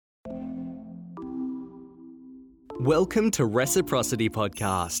Welcome to Reciprocity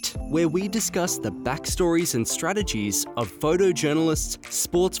Podcast, where we discuss the backstories and strategies of photojournalists,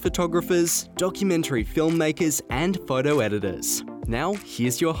 sports photographers, documentary filmmakers, and photo editors. Now,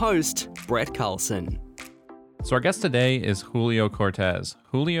 here's your host, Brett Carlson. So our guest today is Julio Cortez.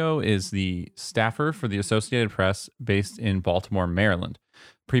 Julio is the staffer for the Associated Press based in Baltimore, Maryland.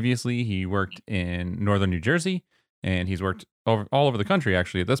 Previously, he worked in northern New Jersey, and he's worked all over the country,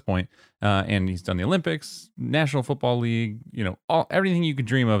 actually, at this point. And he's done the Olympics, National Football League, everything you could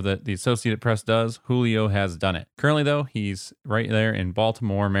dream of that the Associated Press does, Julio has done it. Currently, though, he's right there in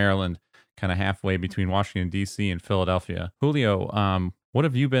Baltimore, Maryland, kind of halfway between Washington, D.C. and Philadelphia. Julio, what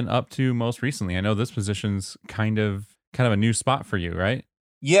have you been up to most recently? I know this position's kind of a new spot for you, right?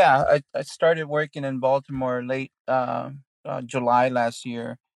 Yeah, I started working in Baltimore late July last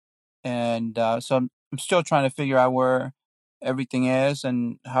year, and so I'm still trying to figure out where everything is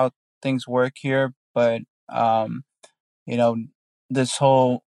and how things work here. But you know, this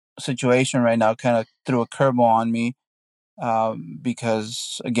whole situation right now kind of threw a curveball on me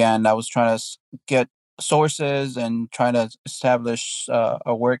because again, I was trying to get sources and trying to establish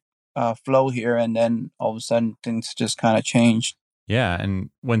a work flow here, and then all of a sudden things just kind of changed. Yeah,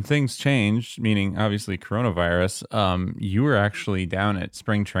 and when things changed, meaning obviously coronavirus, you were actually down at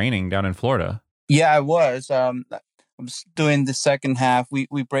spring training down in Florida. Yeah, I was. I was doing the second half. We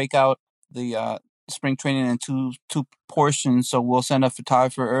break out the spring training in two portions. So we'll send a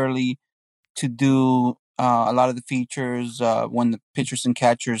photographer early to do a lot of the features when the pitchers and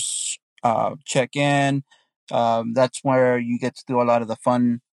catchers check in. That's where you get to do a lot of the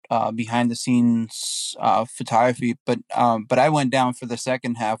fun behind the scenes photography. But I went down for the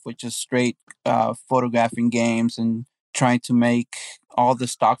second half, which is straight photographing games and trying to make all the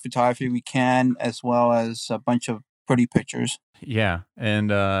stock photography we can, as well as a bunch of pretty pictures. Yeah, and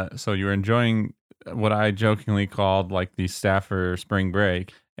so you were enjoying what I jokingly called like the staffer spring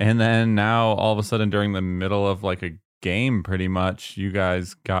break, and then now all of a sudden during the middle of like a game, pretty much, you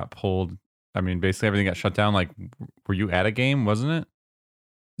guys got pulled. I mean, basically everything got shut down. Like, were you at a game, wasn't it?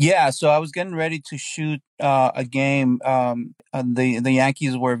 Yeah, so I was getting ready to shoot a game. The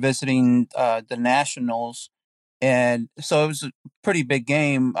Yankees were visiting the Nationals, and so it was a pretty big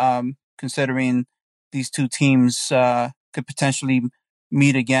game considering these two teams could potentially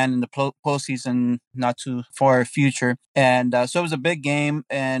meet again in the postseason not too far future. And so it was a big game,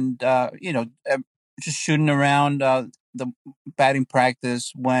 and just shooting around the batting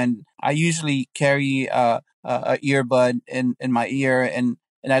practice when I usually carry a earbud in my ear, and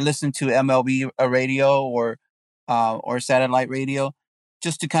I listen to MLB radio or satellite radio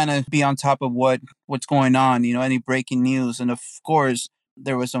just to kind of be on top of what's going on, any breaking news. And of course,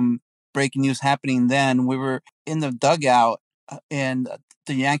 there was some breaking news happening then. We were in the dugout, and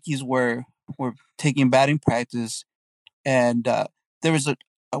the Yankees were taking batting practice, and there was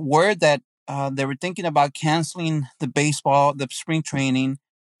a word that they were thinking about canceling the spring training,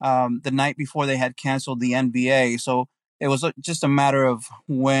 the night before they had canceled the NBA. So it was just a matter of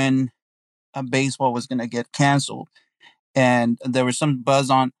when baseball was going to get canceled. And there was some buzz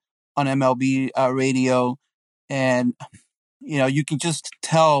on MLB radio, and you can just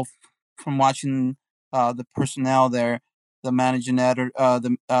tell from watching the personnel there, the managing editor,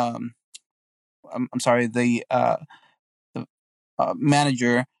 I'm sorry, the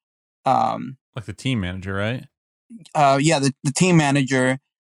manager, Like the team manager, right? yeah, the team manager,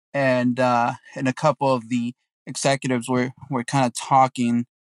 and a couple of the executives were kind of talking,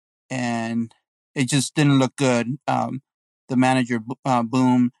 and it just didn't look good. The manager,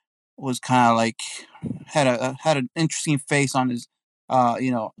 Boom, was kind of like had an interesting face on his,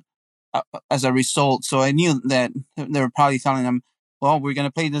 as a result. So I knew that they were probably telling him, "Well, we're going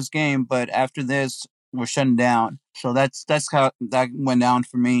to play this game, but after this, we're shutting down." So that's how that went down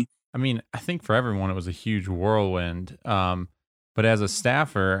for me. I mean, I think for everyone it was a huge whirlwind. But as a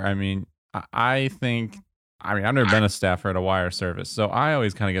staffer, I mean, I think, I mean, I've never been a staffer at a wire service, so I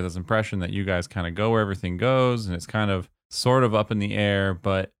always kind of get this impression that you guys kind of go where everything goes, and it's kind of sort of up in the air.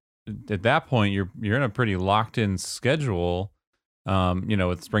 But at that point, you're in a pretty locked in schedule,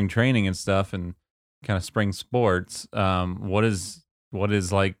 with spring training and stuff, and kind of spring sports. What is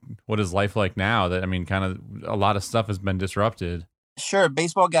life like now? That, I mean, kind of a lot of stuff has been disrupted. Sure,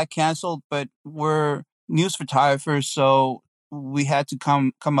 baseball got canceled, but we're news photographers, so we had to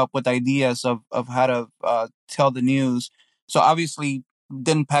come up with ideas of how to tell the news. So obviously,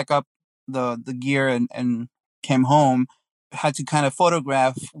 didn't pack up the gear and came home. Had to kind of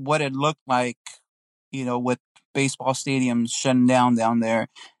photograph what it looked like, with baseball stadiums shutting down there,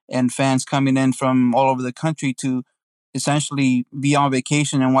 and fans coming in from all over the country to essentially be on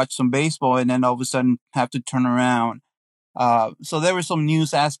vacation and watch some baseball, and then all of a sudden have to turn around. So there was some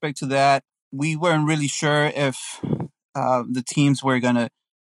news aspect to that. We weren't really sure if the teams were going to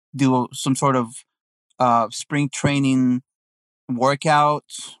do some sort of spring training workout,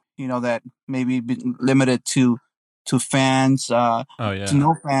 that maybe be limited to fans, Oh to yeah.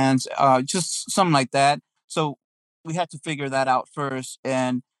 no fans, just something like that. So we had to figure that out first.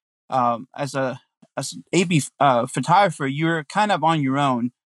 And as an AB photographer, you're kind of on your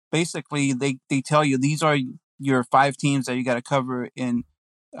own. Basically, they tell you these are your 5 teams that you got to cover in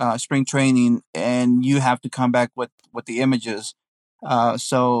spring training, and you have to come back with the images.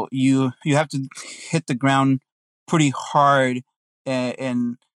 So you have to hit the ground pretty hard,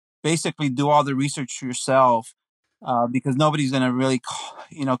 and basically do all the research yourself, because nobody's going to really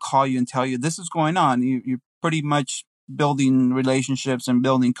call you and tell you this is going on. You're pretty much building relationships and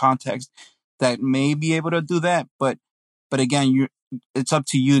building context that may be able to do that, but again, it's up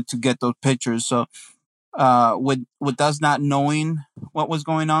to you to get those pictures. So with us not knowing what was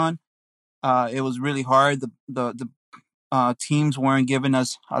going on, it was really hard. The teams weren't giving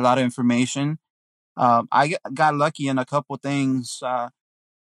us a lot of information. I got lucky in a couple things.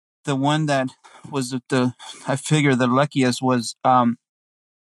 The one that was I figure the luckiest was,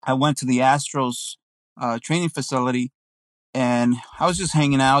 I went to the Astros training facility, and I was just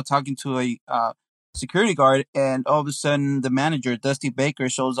hanging out talking to a security guard, and all of a sudden the manager Dusty Baker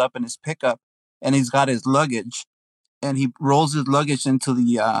shows up in his pickup, and he's got his luggage, and he rolls his luggage into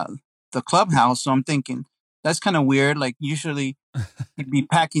the clubhouse. So I'm thinking that's kind of weird. Like usually he'd be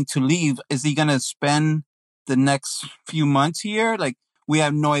packing to leave. Is he gonna spend the next few months here? Like we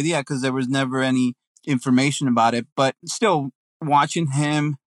have no idea because there was never any information about it. But still, watching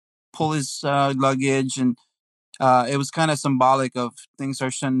him pull his luggage, and it was kind of symbolic of things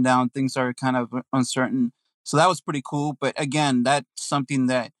are shutting down, things are kind of uncertain. So that was pretty cool. But again, that's something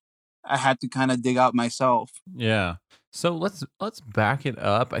that I had to kind of dig out myself. Yeah. So let's back it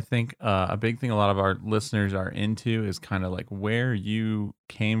up. I think a big thing a lot of our listeners are into is kind of like where you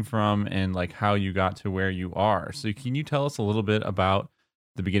came from and like how you got to where you are. So can you tell us a little bit about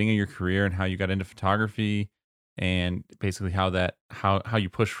the beginning of your career and how you got into photography, and basically how you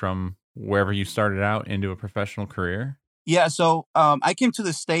pushed from wherever you started out into a professional career? Yeah, so I came to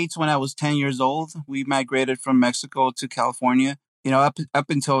the States when I was 10 years old. We migrated from Mexico to California. Up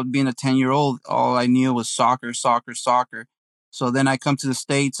until being a 10-year-old, all I knew was soccer, soccer, soccer. So then I come to the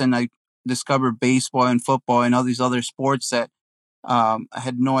States and I discovered baseball and football and all these other sports that I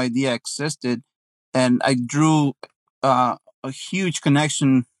had no idea existed. And I drew a huge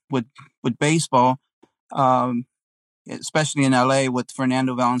connection with baseball, um, especially in LA with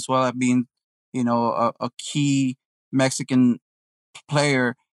Fernando Valenzuela being, a key Mexican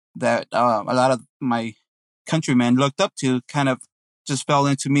player that a lot of my countrymen looked up to, kind of just fell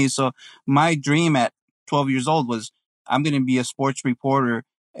into me. So my dream at 12 years old was I'm going to be a sports reporter,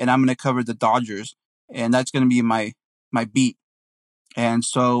 and I'm going to cover the Dodgers, and that's going to be my beat. And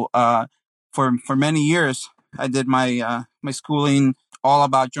so for many years, I did my schooling all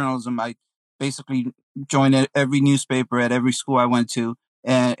about journalism. I basically joined every newspaper at every school I went to,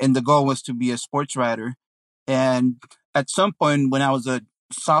 and the goal was to be a sports writer. And at some point, when I was a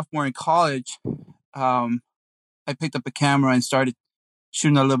sophomore in college, um, I picked up a camera and started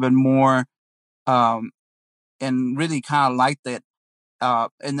shooting a little bit more, um, and really kind of liked it.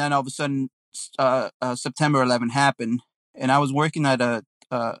 And then all of a sudden, September 11 happened, and I was working at the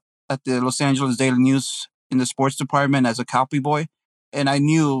Los Angeles Daily News in the sports department as a copy boy. And I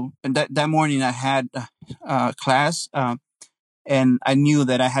knew, and that morning I had class, and I knew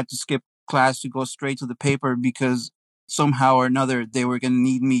that I had to skip class to go straight to the paper because somehow or another they were going to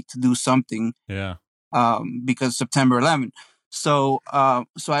need me to do something, Yeah. because September 11th. So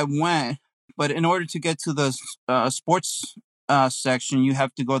I went, but in order to get to the sports section, you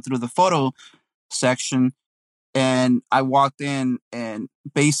have to go through the photo section. And I walked in, and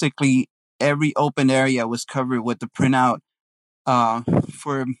basically every open area was covered with the printout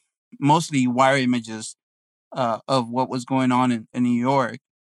for mostly wire images of what was going on in New York.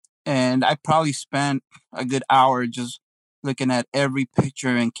 And I probably spent a good hour just looking at every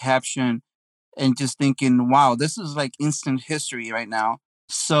picture and caption and just thinking, wow, this is like instant history right now.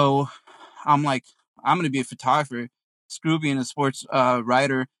 So I'm like, I'm going to be a photographer. Screw being a sports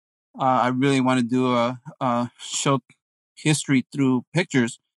writer. I really want to do a show history through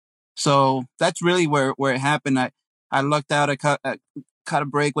pictures. So that's really where it happened. I lucked out. I cut a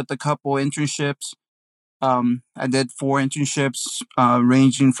break with a couple internships. I did 4 internships,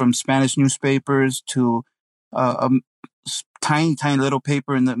 ranging from Spanish newspapers to a tiny, tiny little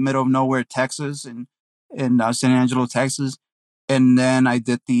paper in the middle of nowhere, Texas, and in San Angelo, Texas, and then I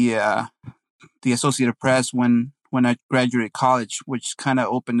did the Associated Press when I graduated college, which kind of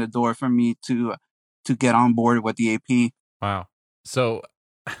opened the door for me to get on board with the AP. Wow. So,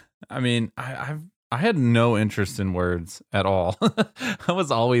 I mean, I had no interest in words at all. I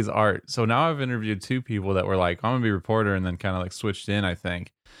was always art. So now I've interviewed two people that were like, I'm gonna be a reporter, and then kind of like switched in, I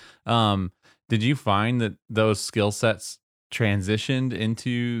think. Um, did you find that those skill sets transitioned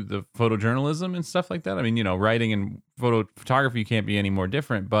into the photojournalism and stuff like that? I mean, writing and photography can't be any more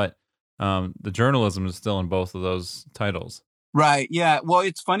different, but the journalism is still in both of those titles. Right. Yeah. Well,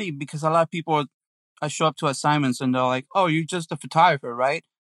 it's funny because a lot of people, I show up to assignments and they're like, "Oh, you're just a photographer, right?"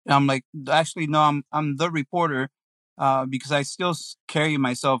 And I'm like, "Actually, no, I'm the reporter," because I still carry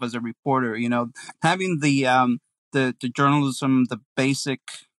myself as a reporter. Having the journalism, the basic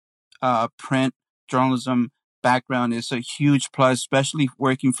print journalism background is a huge plus, especially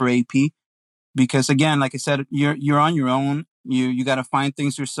working for AP. Because again, like I said, you're on your own. You got to find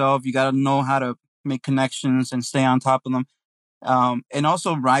things yourself. You got to know how to make connections and stay on top of them. And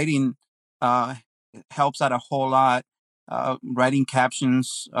also writing uh, helps out a whole lot. Writing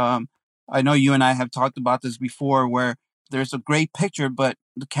captions. I know you and I have talked about this before, where there's a great picture, but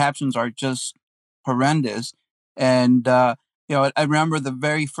the captions are just horrendous. And I remember the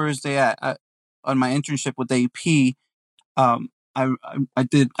very first day on my internship with AP.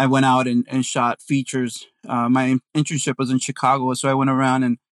 I went out and shot features. My internship was in Chicago, so I went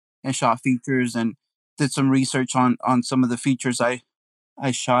around and shot features and did some research on some of the features I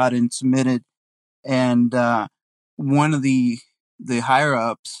shot and submitted. And one of the higher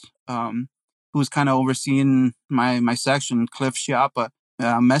ups, who was kind of overseeing my section, Cliff Schiappa,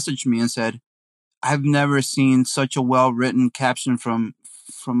 messaged me and said, "I've never seen such a well written caption from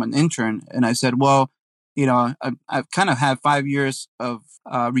an intern." And I said, "Well, I've kind of had 5 years of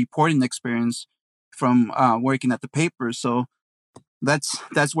reporting experience from working at the paper, so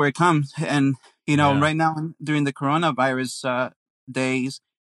that's where it comes." And Yeah. right now during the coronavirus days,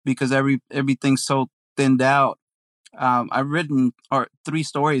 because everything's so thinned out, I've written 3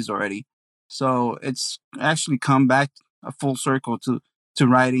 stories already, so it's actually come back a full circle to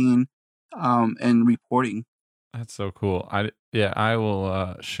writing and reporting. That's so cool. I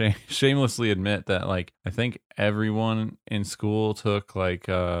will shamelessly admit that like I think everyone in school took like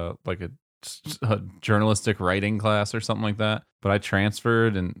a journalistic writing class or something like that, but I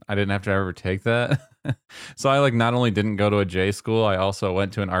transferred and I didn't have to ever take that. So I like not only didn't go to a J school, I also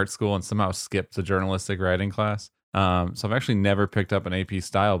went to an art school and somehow skipped the journalistic writing class. So I've actually never picked up an AP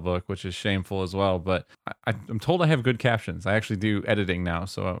style book, which is shameful as well. But I'm told I have good captions. I actually do editing now,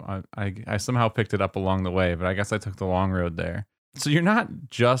 so I somehow picked it up along the way. But I guess I took the long road there. So you're not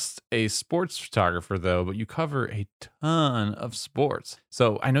just a sports photographer though, but you cover a ton of sports.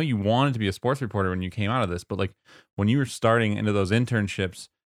 So I know you wanted to be a sports reporter when you came out of this, but like when you were starting into those internships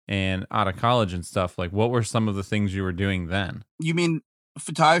and out of college and stuff, like what were some of the things you were doing then? You mean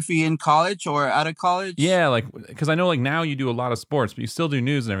photography in college or out of college? Yeah, like because I know like now you do a lot of sports, but you still do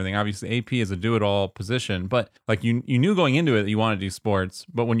news and everything. Obviously, AP is a do-it-all position, but like you knew going into it that you wanted to do sports.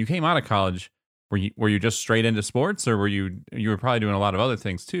 But when you came out of college, were you just straight into sports, or you were probably doing a lot of other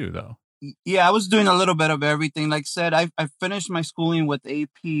things too, though? Yeah, I was doing a little bit of everything. Like I said, I finished my schooling with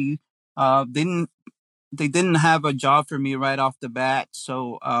AP. They didn't have a job for me right off the bat,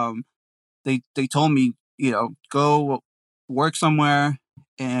 so they told me, go work somewhere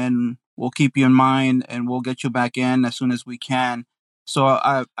and we'll keep you in mind and we'll get you back in as soon as we can. So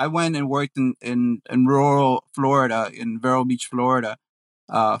I went and worked in rural Florida, in Vero Beach, Florida,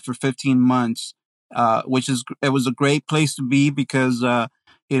 for 15 months, it was a great place to be because,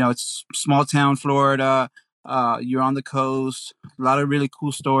 it's small town Florida. You're on the coast, a lot of really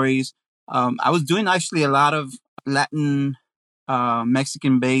cool stories. I was doing actually a lot of Latin,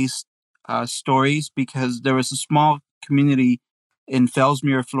 Mexican based stories because there was a small community in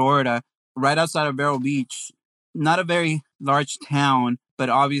Fellsmere, Florida, right outside of Vero Beach. Not a very large town, but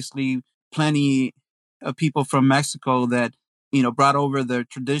obviously plenty of people from Mexico that brought over their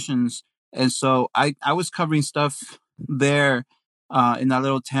traditions. And so I was covering stuff there in that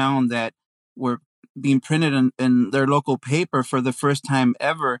little town that were being printed in their local paper for the first time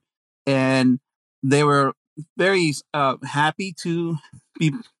ever. And they were very happy to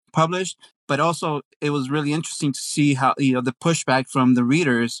be published, but also it was really interesting to see how the pushback from the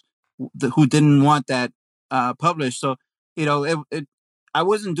readers who didn't want that published. So I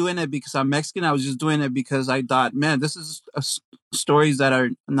wasn't doing it because I'm Mexican. I was just doing it because I thought, man, this is stories that are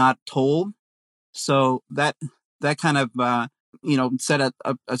not told. So that kind of set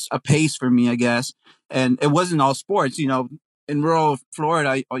a pace for me, I guess. And it wasn't all sports. in rural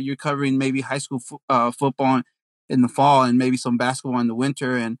Florida, you're covering maybe high school football in the fall and maybe some basketball in the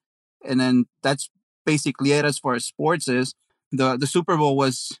winter, and then that's basically it as far as sports is. The Super Bowl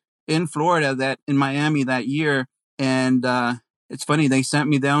was in Florida, that in Miami that year, and it's funny, they sent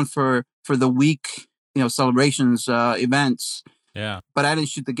me down for the week, celebrations, events. Yeah. But I didn't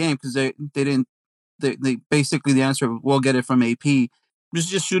shoot the game because they didn't. They basically, the answer, we'll get it from AP.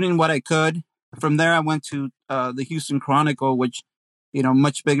 Just shooting what I could. From there, I went to the Houston Chronicle, which,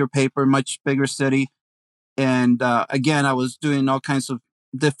 much bigger paper, much bigger city. And again, I was doing all kinds of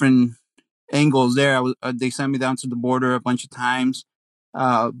different angles there. They sent me down to the border a bunch of times.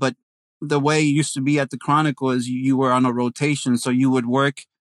 But the way it used to be at the Chronicle is you were on a rotation. So you would work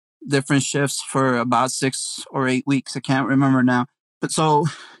different shifts for about 6 or 8 weeks. I can't remember now. But so,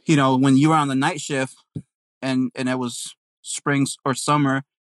 when you were on the night shift and it was spring or summer,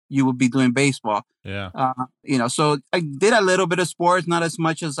 you would be doing baseball. Yeah. So I did a little bit of sports, not as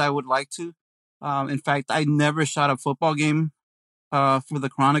much as I would like to. In fact, I never shot a football game for the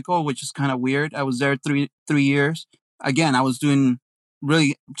Chronicle, which is kind of weird. I was there three years. Again, I was doing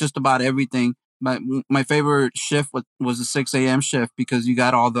really just about everything. My favorite shift was the 6 a.m. shift because you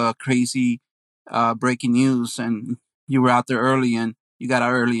got all the crazy breaking news, and you were out there early, and you got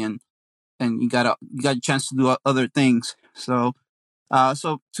out early, and you got a chance to do other things. So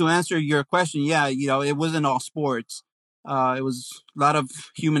to answer your question, yeah, it wasn't all sports. It was a lot of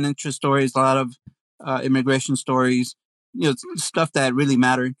human interest stories, a lot of immigration stories, stuff that really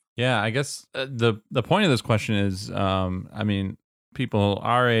mattered. Yeah, I guess the point of this question is, people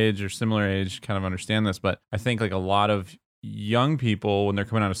our age or similar age kind of understand this, but I think like a lot of young people, when they're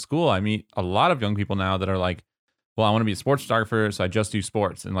coming out of school, I meet a lot of young people now that are like, well, I want to be a sports photographer, so I just do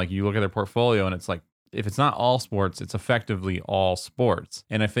sports. And like you look at their portfolio and it's like, if it's not all sports, it's effectively all sports.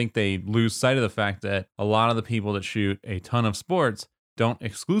 And I think they lose sight of the fact that a lot of the people that shoot a ton of sports don't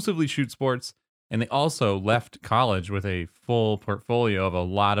exclusively shoot sports. And they also left college with a full portfolio of a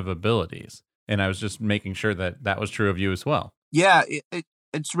lot of abilities. And I was just making sure that that was true of you as well. Yeah,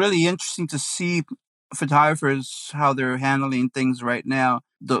 it's really interesting to see photographers, how they're handling things right now.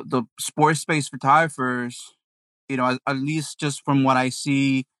 The sports-based photographers, at least just from what I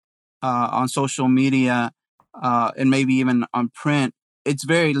see on social media and maybe even on print, it's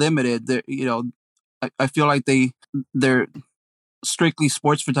very limited. I feel like they're strictly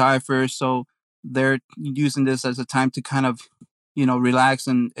sports photographers, so they're using this as a time to kind of, relax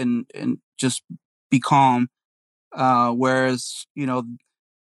and just be calm. Whereas,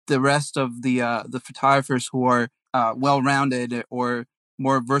 the rest of the photographers who are well-rounded or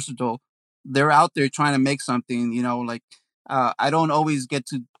more versatile, they're out there trying to make something. I don't always get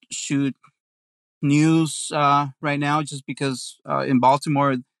to shoot news right now, just because in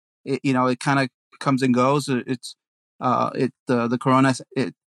Baltimore, it kind of comes and goes. The corona,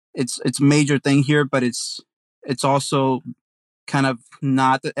 it's a major thing here, but it's also kind of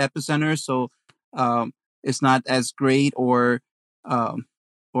not the epicenter, so it's not as great or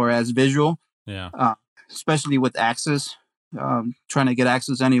as visual. Yeah. Especially with access, trying to get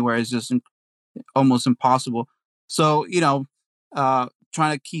access anywhere is just almost impossible. So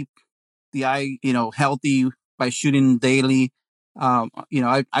trying to keep the eye healthy by shooting daily.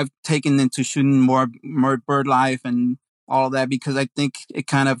 I've taken into shooting more bird life and all of that, because I think it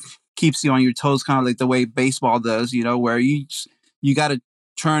kind of keeps you on your toes, kind of like the way baseball does, where you got to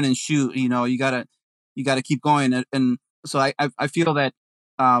turn and shoot, you got to keep going. And so I feel that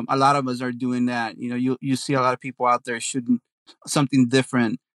a lot of us are doing that. You see a lot of people out there shooting something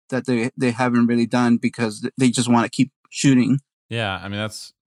different that they haven't really done because they just want to keep shooting. Yeah, I mean,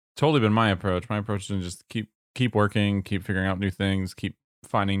 that's totally been my approach. My approach is just keep working, keep figuring out new things, keep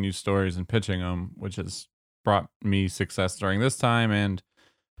finding new stories and pitching them, which has brought me success during this time and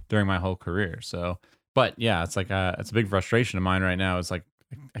during my whole career. So, but yeah, it's like it's a big frustration of mine right now. It's like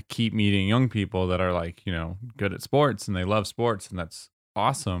I keep meeting young people that are like, good at sports and they love sports, and that's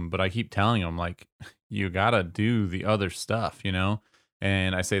awesome. But I keep telling them, like, you gotta do the other stuff,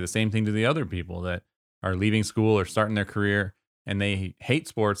 And I say the same thing to the other people that are leaving school or starting their career, and they hate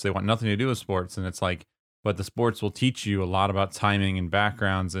sports. They want nothing to do with sports. And it's like, but the sports will teach you a lot about timing and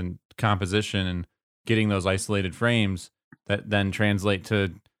backgrounds and composition and getting those isolated frames that then translate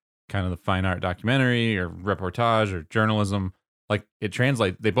to kind of the fine art documentary or reportage or journalism. Like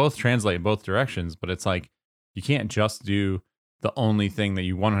they both translate in both directions, but it's like, you can't just do the only thing that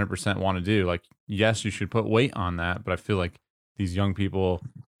you 100% want to do. Like, yes, you should put weight on that, but I feel like these young people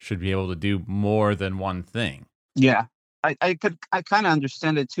should be able to do more than one thing. Yeah. I kind of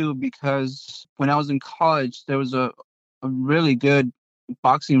understand it too, because when I was in college, there was a really good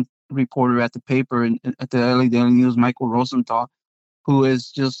boxing reporter at the paper and at the LA Daily News, Michael Rosenthal, who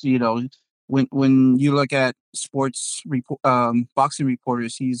is just, when you look at sports boxing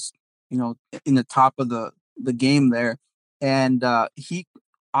reporters, he's, in the top of the game there. And he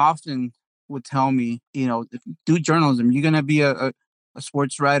often would tell me, do journalism. You're gonna be a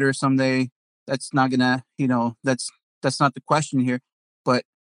sports writer someday. That's not gonna, that's not the question here. But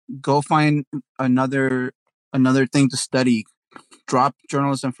go find another thing to study. Drop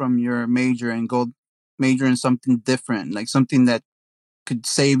journalism from your major and go major in something different, like something that could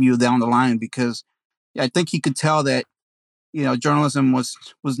save you down the line. Because I think he could tell that journalism was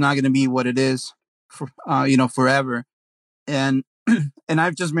not going to be what it is for forever. And and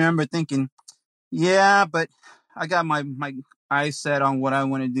I just remember thinking, yeah, but I got my eyes set on what I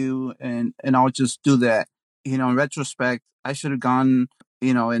want to do, and I'll just do that. In retrospect, I should have gone,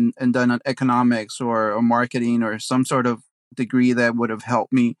 and done an economics or marketing or some sort of degree that would have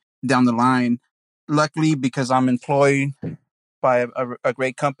helped me down the line. Luckily, because I'm employed by a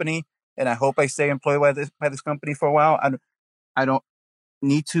great company, and I hope I stay employed by this company for a while. I don't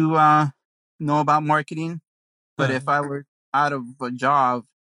need to know about marketing, but if I were out of a job,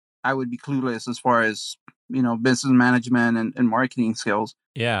 I would be clueless as far as business management and marketing skills.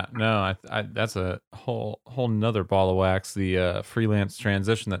 Yeah, no, that's a whole nother ball of wax, the freelance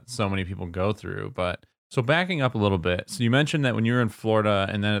transition that so many people go through. But so backing up a little bit, so you mentioned that when you were in Florida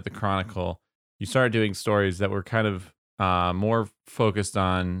and then at the Chronicle, you started doing stories that were kind of more focused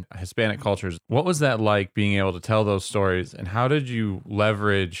on Hispanic cultures. What was that like, being able to tell those stories, and how did you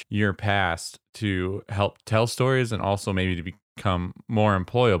leverage your past to help tell stories and also maybe to become more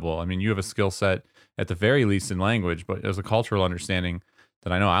employable? I mean, you have a skill set at the very least in language, but there's a cultural understanding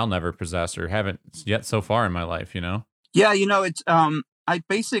that I know I'll never possess or haven't yet so far in my life, Yeah, it's I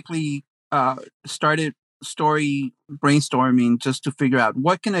basically started story brainstorming just to figure out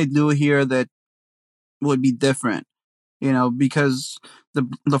what can I do here that would be different. Because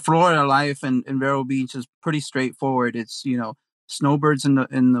the Florida life in Vero Beach is pretty straightforward. It's, snowbirds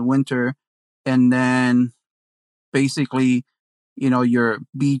in the winter, and then basically, your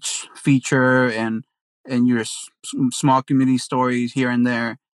beach feature and your small community stories here and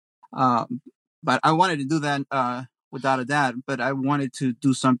there. But I wanted to do that without a doubt. But I wanted to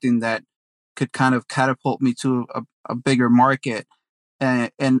do something that could kind of catapult me to a bigger market.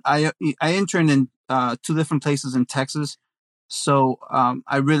 And I interned in two different places in Texas, so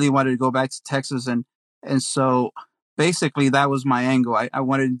I really wanted to go back to Texas, and so basically that was my angle. I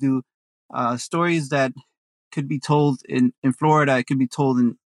wanted to do stories that could be told in Florida, it could be told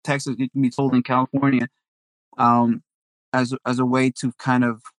in Texas, it can be told in California, as a way to kind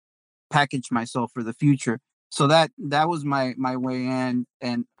of package myself for the future. So that was my way in,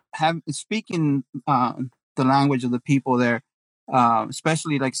 and speaking the language of the people there,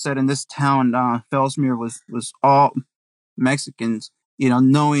 especially like I said in this town, Fellsmere was all Mexicans.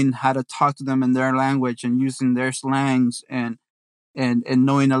 Knowing how to talk to them in their language and using their slangs, and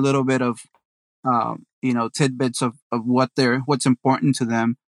knowing a little bit of tidbits of what's important to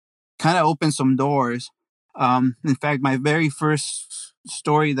them, kind of opened some doors. In fact, my very first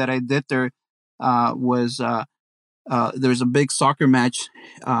story that I did there was there's a big soccer match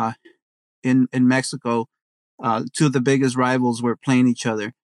in Mexico. Two of the biggest rivals were playing each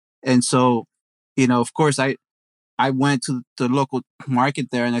other, and so of course I went to the local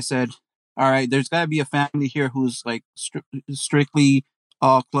market there and I said, all right, there's got to be a family here who's like strictly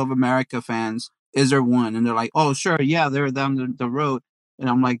all Club America fans. Is there one? And they're like, oh, sure. Yeah, they're down the road. And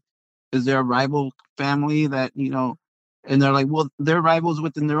I'm like, is there a rival family that, and they're like, well, they're rivals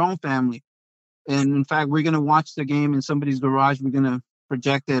within their own family. And in fact, we're going to watch the game in somebody's garage. We're going to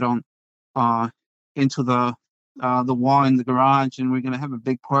project it on, into the wall in the garage, and we're going to have a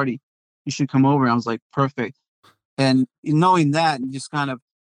big party. You should come over. I was like, perfect. And knowing that just kind of,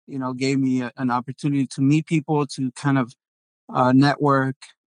 gave me an opportunity to meet people, to kind of network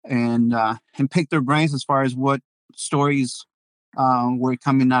and pick their brains as far as what stories were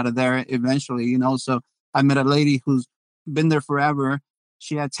coming out of there eventually. So I met a lady who's been there forever.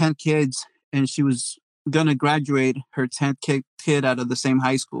 She had 10 kids, and she was going to graduate her 10th kid out of the same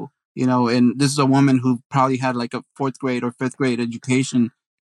high school. And this is a woman who probably had like a fourth grade or fifth grade education,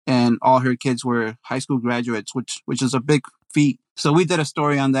 and all her kids were high school graduates, which is a big feat. So we did a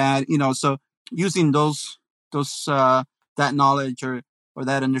story on that, so using those that knowledge or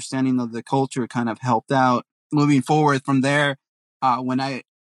that understanding of the culture kind of helped out. Moving forward from there, when I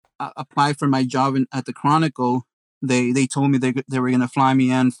applied for my job at the Chronicle, they told me they were going to fly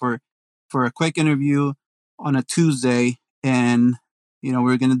me in for a quick interview on a Tuesday, and I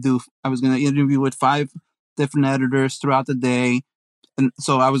was going to interview with 5 different editors throughout the day. and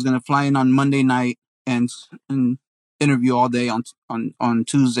so I was going to fly in on Monday night and interview all day on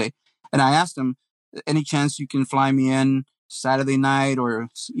Tuesday. And I asked him, any chance you can fly me in Saturday night or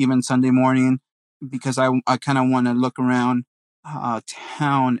even Sunday morning? Because I kind of want to look around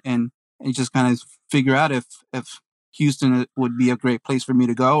town and just kind of figure out if Houston would be a great place for me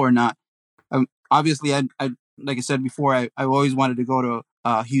to go or not. Obviously, I like I said before, I always wanted to go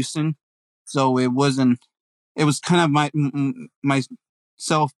to Houston, so it was kind of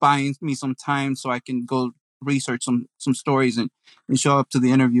myself buying me some time so I can go research some stories and show up to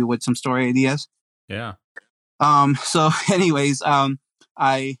the interview with some story ideas. Yeah. So anyways,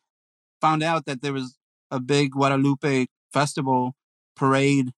 I found out that there was a big Guadalupe festival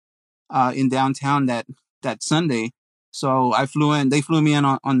parade in downtown that Sunday. So I flew in. They flew me in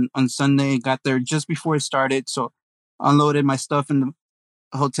on Sunday. Got there just before it started. So unloaded my stuff in the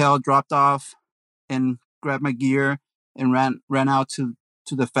hotel, dropped off, and grabbed my gear and ran out to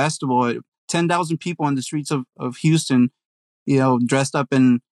the festival. 10,000 people on the streets of Houston, dressed up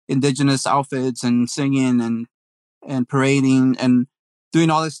in indigenous outfits and singing and parading and doing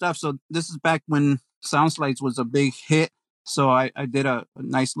all this stuff. So this is back when Sound Slides was a big hit. So I did a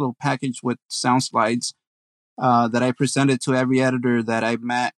nice little package with Sound Slides that I presented to every editor that I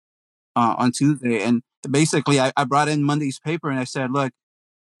met on Tuesday. And basically, I brought in Monday's paper and I said, look,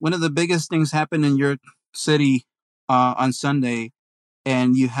 one of the biggest things happened in your city on Sunday,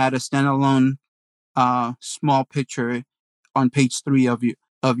 and you had a standalone small picture on page 3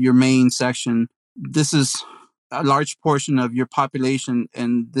 of your main section. This is a large portion of your population,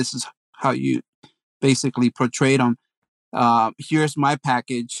 and this is how you basically portrayed them. Here's my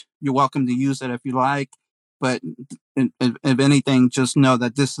package. You're welcome to use it if you like, but if anything, just know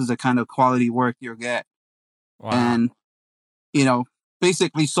that this is the kind of quality work you'll get. Wow. And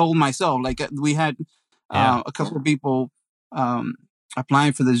basically sold myself. Like we had a couple of people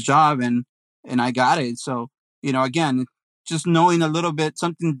applying for this job, and I got it. So again, just knowing a little bit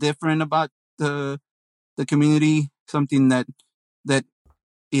something different about the community, something that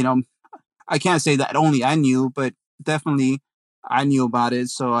I can't say that only I knew, but definitely I knew about it.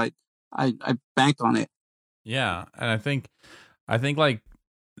 So I banked on it. Yeah, and I think like,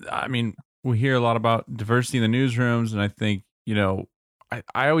 I mean, we hear a lot about diversity in the newsrooms, and I think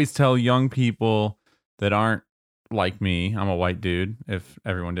I always tell young people that aren't like me. I'm a white dude, if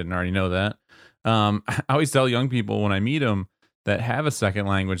everyone didn't already know that. I always tell young people when I meet them that have a second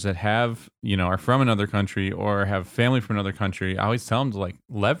language, that have, are from another country or have family from another country. I always tell them to like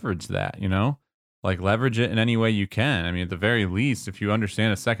leverage that, like leverage it in any way you can. I mean, at the very least, if you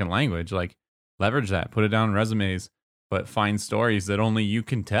understand a second language, like leverage that, put it down in resumes, but find stories that only you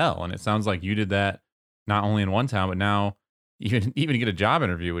can tell. And it sounds like you did that not only in one town, but now even get a job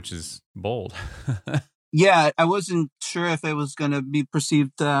interview, which is bold. Yeah, I wasn't sure if it was going to be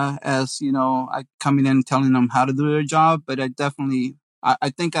perceived as, I coming in and telling them how to do their job. But I definitely,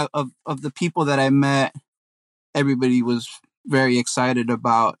 I think of the people that I met, everybody was very excited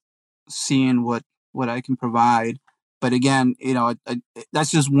about seeing what I can provide. But again,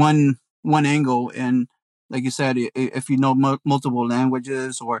 that's just one angle. And like you said, if you know multiple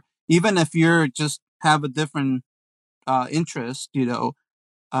languages, or even if you're just have a different interest,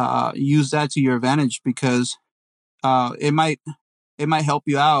 use that to your advantage, because it might help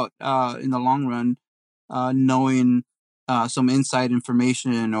you out in the long run, knowing some inside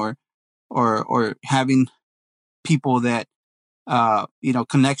information or having people that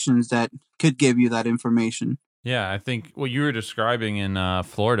connections that could give you that information. Yeah, I think what you were describing in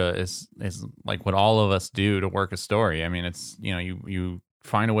Florida is like what all of us do to work a story. I mean, it's you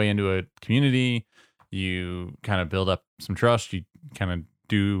find a way into a community, you kind of build up some trust, you kind of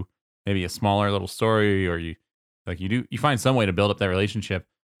do maybe a smaller little story, or you find some way to build up that relationship,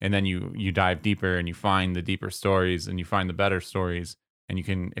 and then you dive deeper and you find the deeper stories and you find the better stories, and you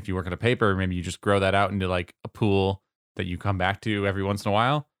can, if you work at a paper, maybe you just grow that out into like a pool that you come back to every once in a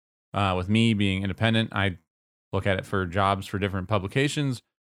while. With me being independent, I look at it for jobs for different publications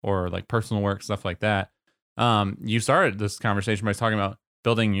or like personal work, stuff like that. You started this conversation by talking about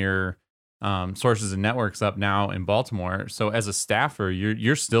building your sources and networks up now in Baltimore. So as a staffer,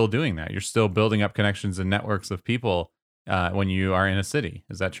 you're still doing that. You're still building up connections and networks of people when you are in a city.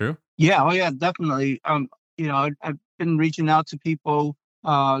 Is that true? Yeah. Oh yeah, definitely. I've been reaching out to people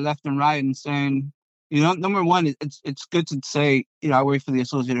left and right and saying, number one, it's good to say, I work for the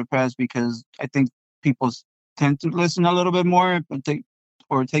Associated Press, because I think people tend to listen a little bit more, but take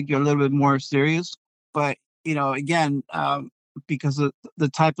you a little bit more serious. But again, because of the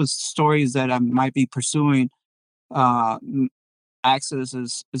type of stories that I might be pursuing, access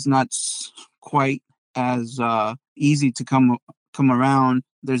is not quite as easy to come come around,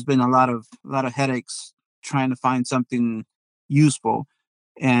 there's been a lot of headaches trying to find something useful.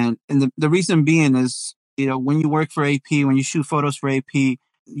 And the reason being is, when you work for AP, when you shoot photos for AP,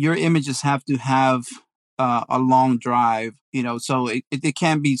 your images have to have a long drive, so it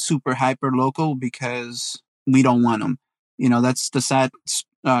can't be super hyper local because we don't want them. That's the sad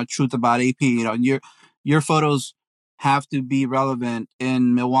truth about AP. Your photos have to be relevant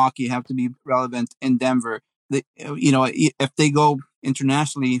in Milwaukee, have to be relevant in Denver. If they go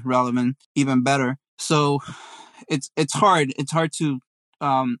internationally relevant, even better. So it's hard. It's hard to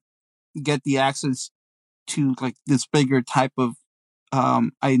um, get the access to like this bigger type of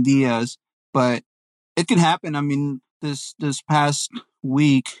ideas, but it can happen. I mean, this past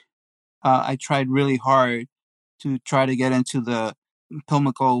week, I tried really hard to try to get into the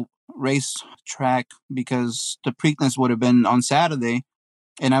Pimlico race track because the Preakness would have been on Saturday,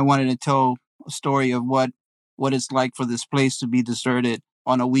 and I wanted to tell a story of what it's like for this place to be deserted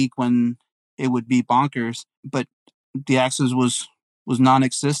on a week when it would be bonkers. But the access was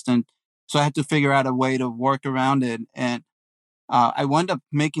non-existent, so I had to figure out a way to work around it, and I wound up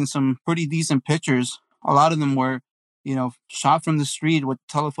making some pretty decent pictures. A lot of them were, shot from the street with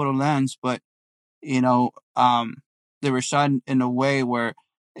telephoto lens, but you know, um, they were shot in a way where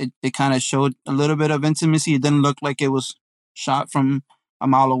it kind of showed a little bit of intimacy. It didn't look like it was shot from a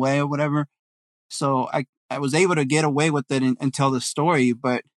mile away or whatever. So I was able to get away with it and tell the story.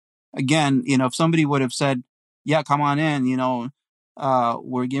 But again, if somebody would have said, yeah, come on in,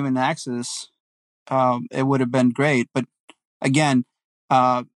 we're given access, it would have been great. But again,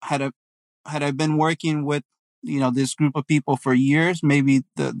 had I been working with this group of people for years, maybe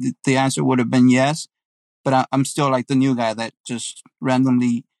the answer would have been yes. But I'm still like the new guy that just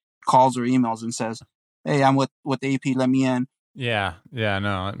randomly calls or emails and says, "Hey, I'm with AP. Let me in." Yeah,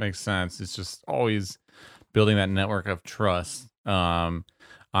 no, it makes sense. It's just always building that network of trust. I'm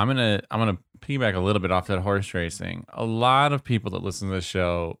gonna piggyback a little bit off that horse racing. A lot of people that listen to this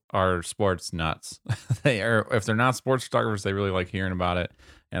show are sports nuts. They are, if they're not sports photographers, they really like hearing about it.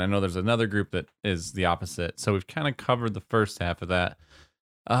 And I know there's another group that is the opposite. So we've kind of covered the first half of that.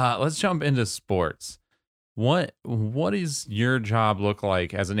 Let's jump into sports. What does your job look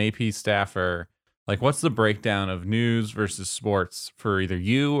like as an AP staffer? Like, what's the breakdown of news versus sports for either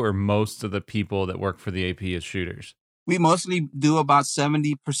you or most of the people that work for the AP as shooters? We mostly do about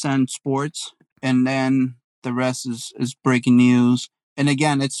 70% sports, and then the rest is breaking news. And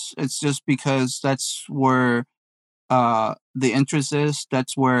again, it's just because that's where the interest is.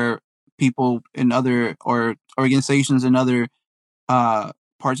 That's where people in other or organizations in other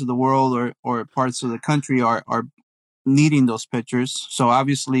parts of the world or parts of the country are needing those pictures. So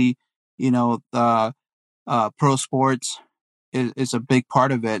obviously, the pro sports is a big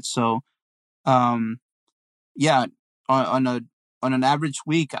part of it. So um, yeah, on an average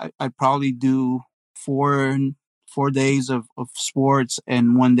week, I probably do four days of sports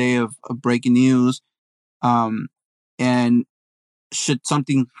and 1 day of breaking news. Um, and should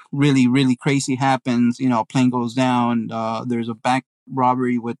something really, really crazy happens, a plane goes down, there's a bank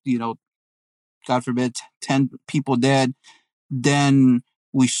robbery with, God forbid, 10 people dead, then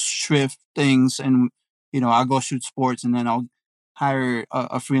we shift things and, I'll go shoot sports and then I'll hire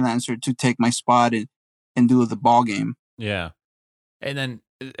a freelancer to take my spot and do the ball game. Yeah. And then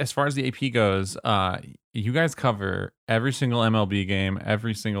as far as the AP goes, you guys cover every single MLB game,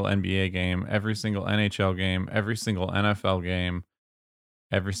 every single NBA game, every single NHL game, every single NFL game,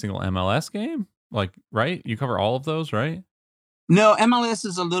 every single MLS game? Like, right? You cover all of those, right? No, MLS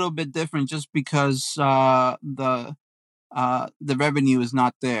is a little bit different just because the revenue is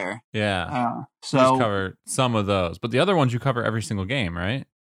not there. Yeah. So you just cover some of those, but the other ones you cover every single game, right?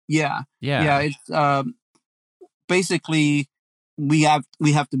 Yeah. Yeah. It's basically we have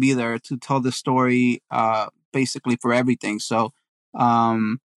to be there to tell the story. Basically for everything. So,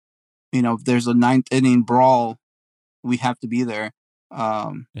 if there's a ninth inning brawl, we have to be there.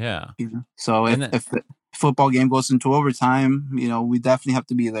 Yeah. So if the football game goes into overtime, we definitely have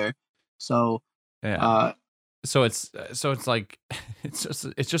to be there. So yeah. So it's like it's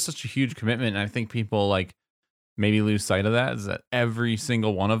just such a huge commitment. And I think people like maybe lose sight of that, is that every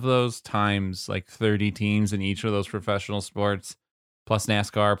single one of those times like 30 teams in each of those professional sports, plus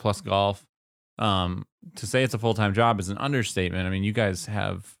NASCAR, plus golf. To say it's a full-time job is an understatement. I mean, you guys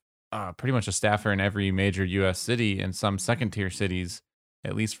have pretty much a staffer in every major U.S. city and some second-tier cities,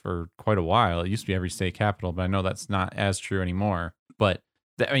 at least for quite a while. It used to be every state capital, but I know that's not as true anymore. But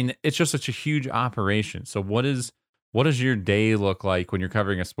I mean, it's just such a huge operation. So what does your day look like when you're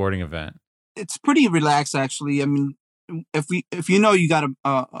covering a sporting event? It's pretty relaxed, actually. I mean, if you got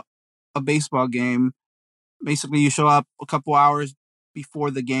a baseball game, basically you show up a couple hours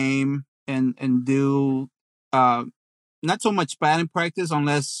before the game and do uh, not so much batting practice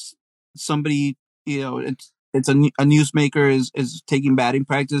unless somebody, it's a newsmaker is taking batting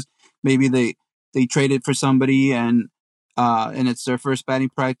practice. Maybe they trade it for somebody and it's their first batting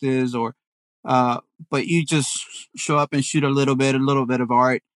practice, or but you just show up and shoot a little bit of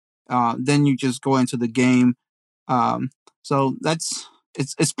art. Then you just go into the game. um, so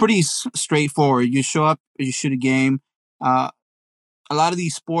it's pretty straightforward. You show up, you shoot a game. A lot of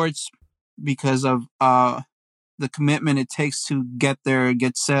these sports, because of the commitment it takes to get there,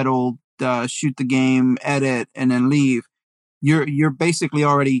 get settled, shoot the game, edit, and then leave, you're basically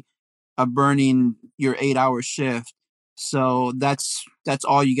already burning your 8 hour shift. So that's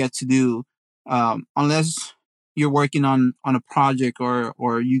all you get to do, unless you're working on a project,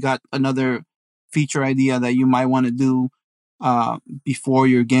 or you got another feature idea that you might want to do before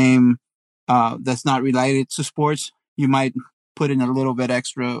your game, that's not related to sports. You might put in a little bit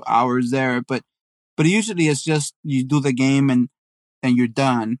extra hours there, but usually it's just you do the game and you're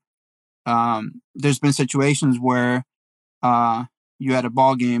done. There's been situations where you had a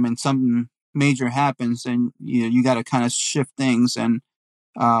ball game and something major happens, and you got to kind of shift things. And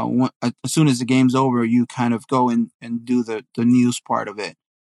as soon as the game's over, you kind of go and do the news part of it.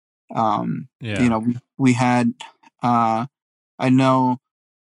 Yeah. We had I know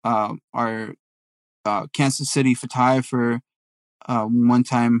our Kansas City photographer one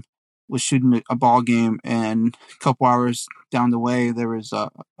time was shooting a ball game, and a couple hours down the way there was a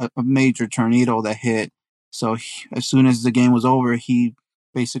major tornado that hit. So as soon as the game was over, he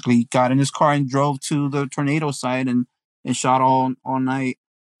basically got in his car and drove to the tornado site and shot all night.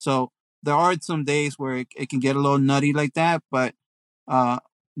 So there are some days where it can get a little nutty like that, but uh,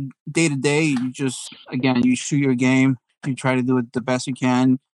 day to day, you just, again, you shoot your game, you try to do it the best you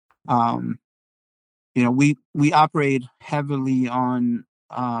can. Um, we operate heavily on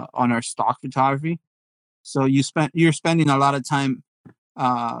our stock photography. So you're spending a lot of time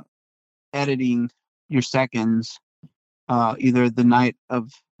uh, editing your seconds, either the night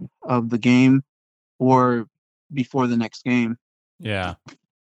of the game or before the next game. Yeah.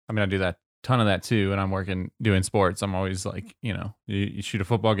 I mean, I do that ton of that too. And I'm working doing sports. I'm always like, you shoot a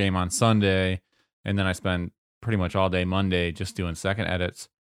football game on Sunday, and then I spend pretty much all day Monday just doing second edits,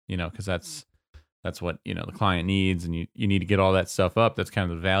 because that's what, the client needs. And you need to get all that stuff up. That's kind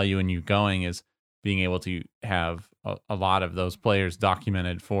of the value in you going, is being able to have a lot of those players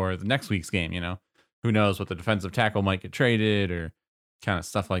documented for the next week's game. Who knows what the defensive tackle might get traded, or kind of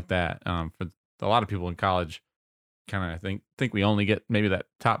stuff like that. For a lot of people in college, kind of think we only get maybe that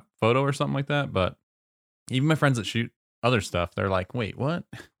top photo or something like that. But even my friends that shoot other stuff, they're like, wait, what?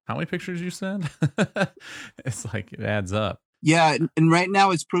 How many pictures you send? It's like, it adds up. Yeah, and right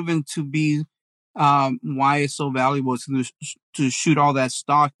now it's proven to be why it's so valuable to shoot all that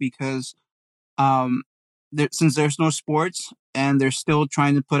stock, because since there's no sports and they're still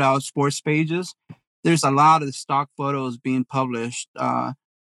trying to put out sports pages, there's a lot of stock photos being published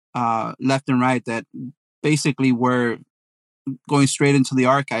left and right that basically were going straight into the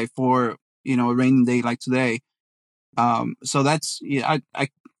archive for a rainy day like today. So that's, yeah,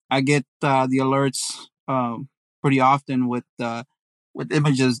 I get the alerts pretty often with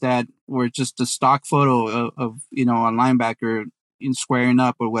images that were just a stock photo of a linebacker in squaring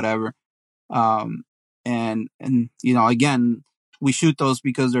up or whatever. And again, we shoot those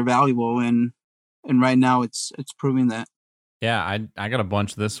because they're valuable, and right now it's proving that. Yeah, I got a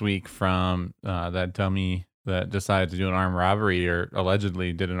bunch this week from that dummy that decided to do an armed robbery, or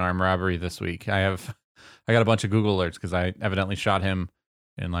allegedly did an armed robbery this week. I got a bunch of Google alerts because I evidently shot him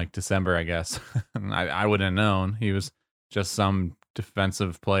in like December, I guess. I wouldn't have known. He was just some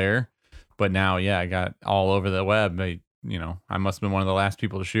defensive player. But now, yeah, I got all over the web. I must have been one of the last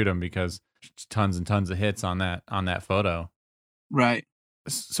people to shoot him, because tons and tons of hits on that photo. Right.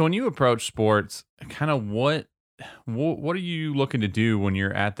 So when you approach sports, kind of what are you looking to do when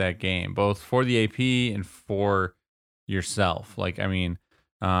you're at that game, both for the AP and for yourself? Like, I mean,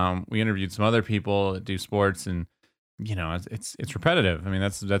 we interviewed some other people that do sports, and it's repetitive. I mean,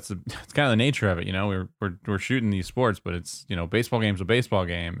 that's kind of the nature of it. We're shooting these sports, but it's baseball game's a baseball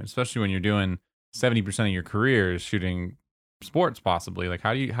game, especially when you're doing 70% of your career is shooting sports, possibly. Like,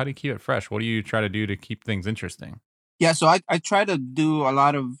 how do you keep it fresh? What do you try to do to keep things interesting? Yeah, so I try to do a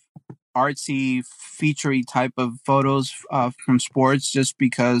lot of artsy, featurey type of photos from sports, just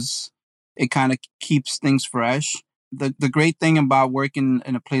because it kind of keeps things fresh. The great thing about working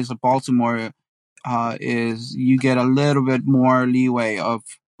in a place like Baltimore is you get a little bit more leeway of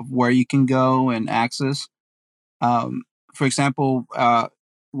where you can go and access. For example,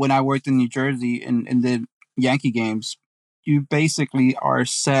 when I worked in New Jersey and did Yankee games, you basically are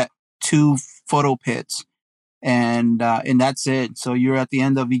set 2 photo pits, and that's it. So you're at the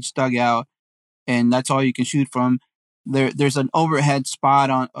end of each dugout, and that's all you can shoot from. There's an overhead spot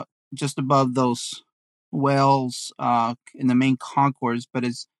on just above those wells in the main concourse, but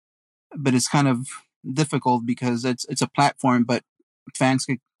it's kind of difficult because it's a platform, but fans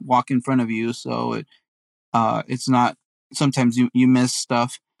could walk in front of you, so it's not. Sometimes you miss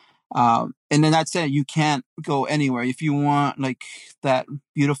stuff. And then that's it. You can't go anywhere if you want like that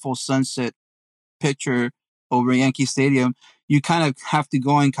beautiful sunset picture over Yankee Stadium. You kind of have to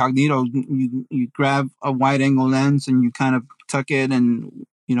go incognito. You grab a wide angle lens and you kind of tuck it and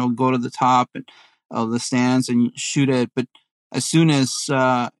go to the top of the stands and you shoot it. But as soon as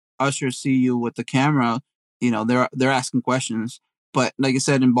ushers see you with the camera, they're asking questions. But like I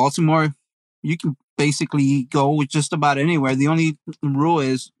said, in Baltimore, you can basically go just about anywhere. The only rule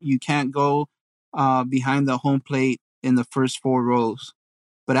is you can't go behind the home plate in the first 4 rows.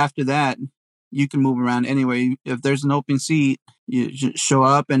 But after that, you can move around anyway. If there's an open seat, you just show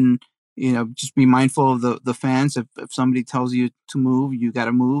up and just be mindful of the fans. If somebody tells you to move, you got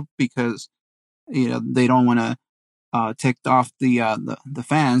to move because they don't want to tick off the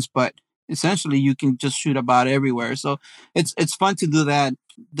fans. But essentially, you can just shoot about everywhere. So it's fun to do that.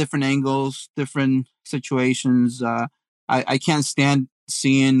 Different angles, different situations. I can't stand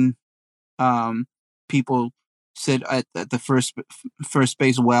seeing people sit at the first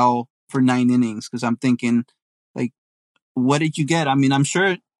base well for 9 innings because I'm thinking, like, what did you get? I mean, I'm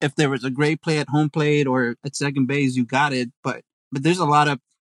sure if there was a great play at home plate or at second base, you got it. But there's a lot of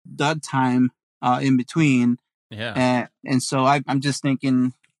dud time in between. Yeah. And so I'm just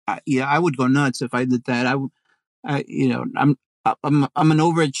thinking, I would go nuts if I did that. I'm an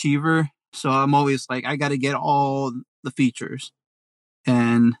overachiever, so I'm always like, I got to get all the features,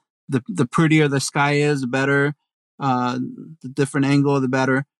 and the prettier the sky is, the better. The different angle, the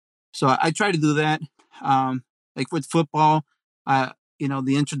better. So I try to do that. Like with football, the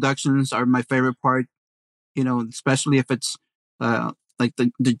introductions are my favorite part. Especially if it's like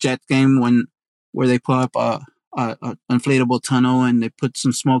the Jet game where they put up a inflatable tunnel and they put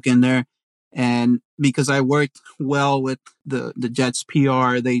some smoke in there. And because I worked well with the Jets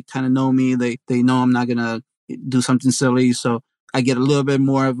PR, they kind of know me. They know I'm not gonna do something silly, so I get a little bit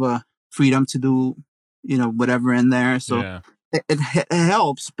more of a freedom to do, whatever in there. So Yeah. it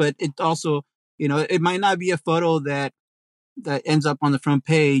helps, but it also, it might not be a photo that ends up on the front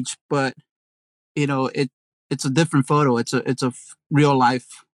page, but it's a different photo. It's a real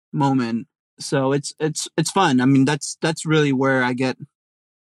life moment. So it's fun. I mean, that's really where I get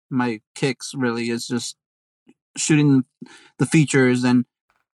my kicks. Really, is just shooting the features and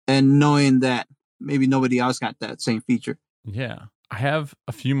knowing that maybe nobody else got that same feature. Yeah. I have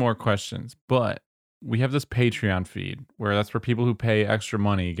a few more questions, but we have this Patreon feed where that's where people who pay extra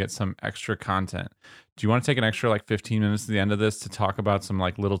money get some extra content. Do you want to take an extra like 15 minutes at the end of this to talk about some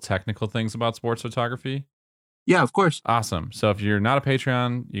like little technical things about sports photography? Yeah, of course. Awesome. So if you're not a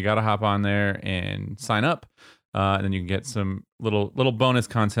Patreon, you got to hop on there and sign up. And then you can get some little bonus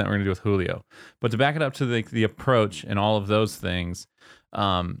content we're going to do with Julio. But to back it up to the approach and all of those things,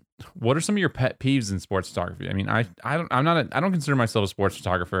 what are some of your pet peeves in sports photography? I mean, I don't consider myself a sports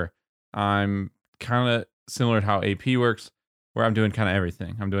photographer. I'm kind of similar to how AP works, where I'm doing kind of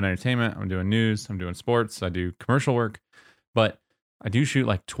everything. I'm doing entertainment, I'm doing news, I'm doing sports, I do commercial work, but I do shoot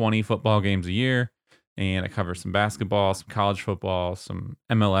like 20 football games a year, and I cover some basketball, some college football, some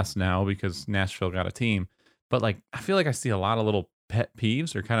MLS now because Nashville got a team. But like, I feel like I see a lot of little pet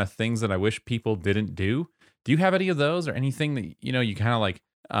peeves or kind of things that I wish people didn't do. Do you have any of those or anything that, you kind of like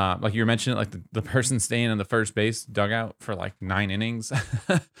you were mentioning, like the person staying in the first base dugout for like 9 innings?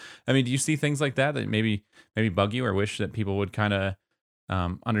 I mean, do you see things like that maybe bug you or wish that people would kind of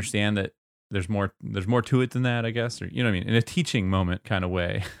understand that there's more to it than that, I guess, or you know what I mean, in a teaching moment kind of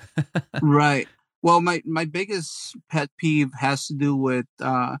way? Right. Well, my biggest pet peeve has to do with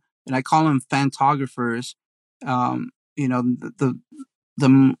and I call them fantographers.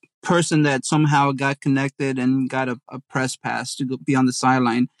 The person that somehow got connected and got a press pass to be on the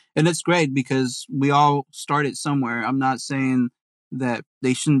sideline. And it's great because we all started somewhere. I'm not saying that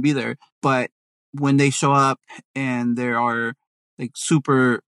they shouldn't be there, but when they show up and they are like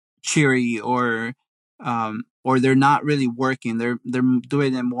super cheery or they're not really working, they're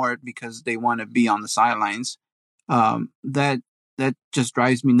doing it more because they want to be on the sidelines. That just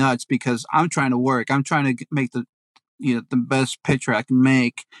drives me nuts because I'm trying to work. I'm trying to make the best picture I can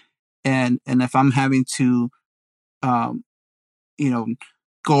make, and if I'm having to go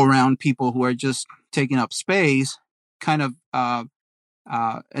around people who are just taking up space, kind of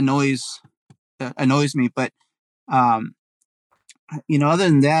annoys annoys me. But um, other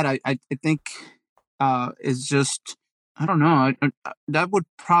than that, I think it's just, I don't know. That would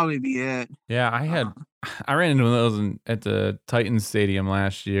probably be it. Yeah, I ran into one of those at the Titans Stadium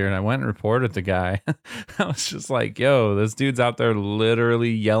last year, and I went and reported the guy. I was just like, "Yo, this dude's out there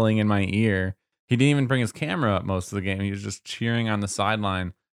literally yelling in my ear." He didn't even bring his camera up most of the game. He was just cheering on the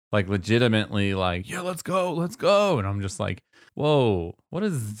sideline, like legitimately, like, "Yeah, let's go, let's go!" And I'm just like, "Whoa, what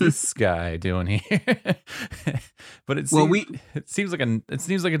is this guy doing here?" But Well, it seems like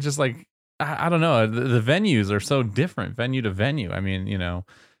it's just like I don't know. The venues are so different, venue to venue. I mean,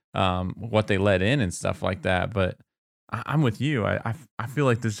 what they let in and stuff like that. But I'm with you. I feel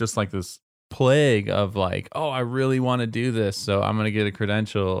like there's just like this plague of like, oh, I really want to do this, so I'm gonna get a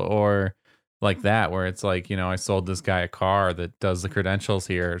credential, or like that, where it's like, I sold this guy a car that does the credentials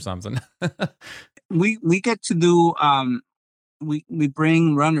here or something. we get to do we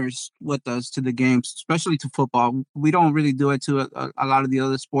bring runners with us to the games, especially to football. We don't really do it to a lot of the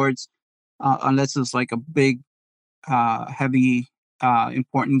other sports, unless it's like a big, heavy,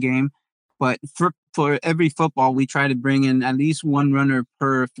 important game. But for every football, we try to bring in at least one runner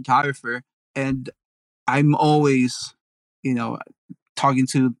per photographer, and I'm always, you know, talking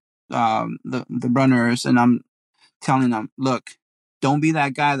to the runners, and I'm telling them, look, don't be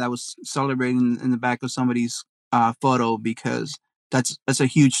that guy that was celebrating in the back of somebody's photo, because that's a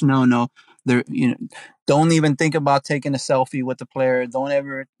huge no. There, don't even think about taking a selfie with the player. Don't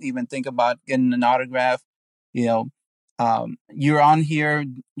ever even think about getting an autograph. You know, you're on here,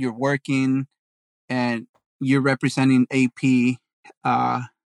 you're working, and you're representing AP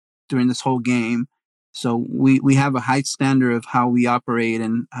during this whole game. So we have a high standard of how we operate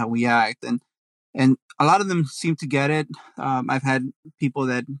and how we act, and a lot of them seem to get it. I've had people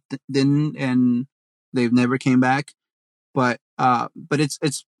that didn't, and they've never came back. But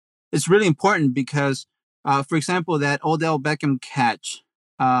it's really important because, for example, that Odell Beckham catch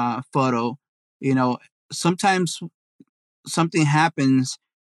photo, sometimes something happens,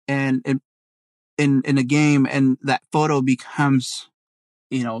 and in a game, and that photo becomes,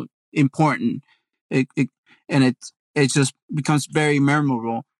 important. It and it just becomes very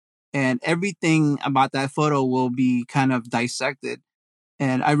memorable, and everything about that photo will be kind of dissected.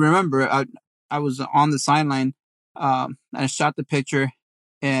 And I remember I was on the sideline. I shot the picture,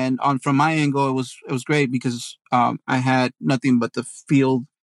 and on from my angle, it was great because I had nothing but the field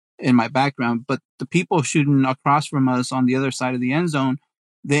in my background. But the people shooting across from us on the other side of the end zone,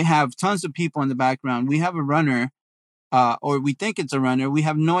 they have tons of people in the background. We have a runner, or we think it's a runner. We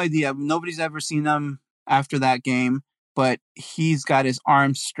have no idea. Nobody's ever seen him after that game, but he's got his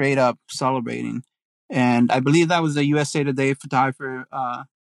arms straight up celebrating. And I believe that was a USA Today photographer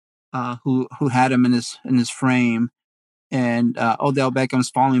who had him in his frame. And Odell Beckham's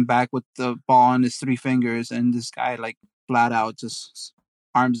falling back with the ball on his three fingers, and this guy like flat out just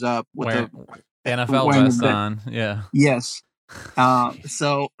arms up with the the NFL vest on. Yeah. Yes.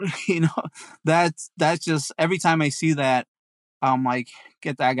 So that's just, every time I see that, I'm like,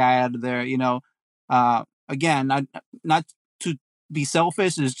 get that guy out of there. Again, not to be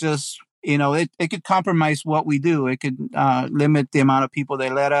selfish. It's just, it could compromise what we do. It could limit the amount of people they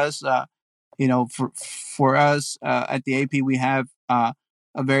let us. For us at the AP, we have a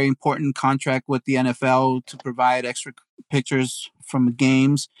very important contract with the NFL to provide extra pictures from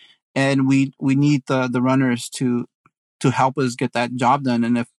games, and we need the runners to help us get that job done.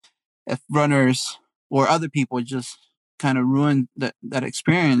 And if runners or other people just kind of ruin that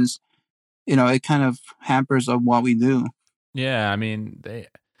experience, it kind of hampers of what we do. Yeah, I mean,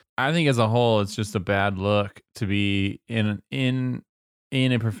 I think as a whole, it's just a bad look to be in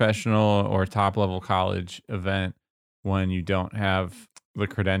a professional or top level college event when you don't have the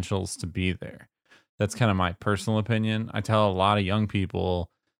credentials to be there. That's kind of my personal opinion. I tell a lot of young people,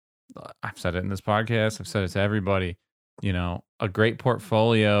 I've said it in this podcast, I've said it to everybody, a great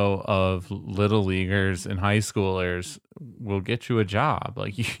portfolio of little leaguers and high schoolers will get you a job.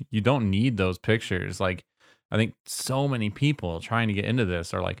 Like you don't need those pictures. Like, I think so many people trying to get into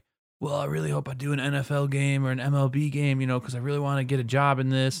this are like, well, I really hope I do an NFL game or an MLB game, because I really want to get a job in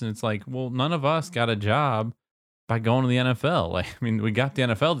this. And it's like, well, none of us got a job by going to the NFL. Like, I mean, we got the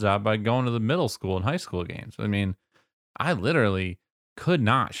NFL job by going to the middle school and high school games. I mean, I literally could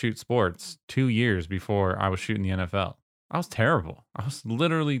not shoot sports 2 years before I was shooting the NFL. I was terrible. I was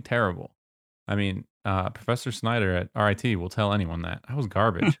literally terrible. I mean, Professor Snyder at RIT will tell anyone that I was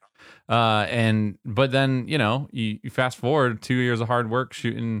garbage. But then, you fast forward 2 years of hard work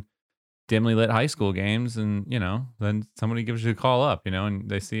shooting dimly lit high school games, and then somebody gives you a call up, and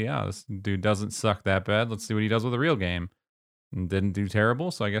they see, this dude doesn't suck that bad. Let's see what he does with a real game. and didn't do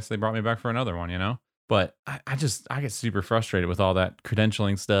terrible. So I guess they brought me back for another one, you know? But I get super frustrated with all that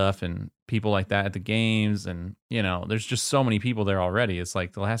credentialing stuff and people like that at the games. And, you know, there's just so many people there already. It's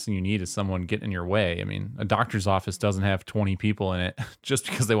like the last thing you need is someone getting in your way. I mean, a doctor's office doesn't have 20 people in it just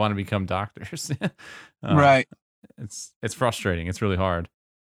because they want to become doctors. uh, Right. it's frustrating. It's really hard.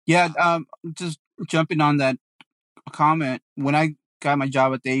 Yeah. Just jumping on that comment. When I got my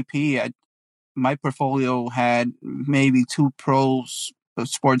job at the AP, my portfolio had maybe two pros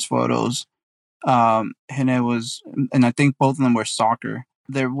sports photos, and I think both of them were soccer.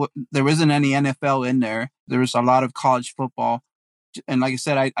 There wasn't any NFL in there. There was a lot of college football, and like I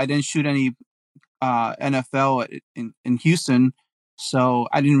said, I didn't shoot any NFL in Houston, so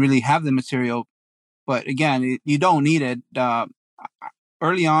I didn't really have the material. But again, you don't need it.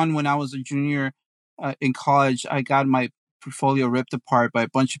 Early on, when I was a junior in college, I got my portfolio ripped apart by a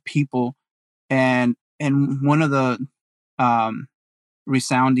bunch of people, and one of the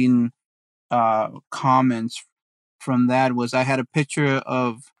resounding comments from that was I had a picture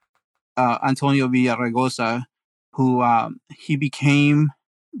of Antonio Villaraigosa, who he became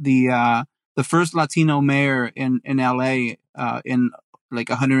the first Latino mayor in LA in like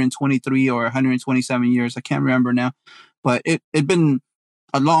 123 or 127 years. I can't remember now, but it'd been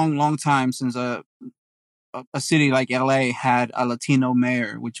a long time since a city like LA had a Latino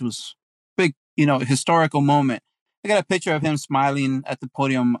mayor, which was big, historical moment. I got a picture of him smiling at the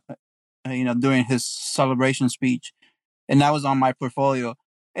podium, during his celebration speech, and that was on my portfolio.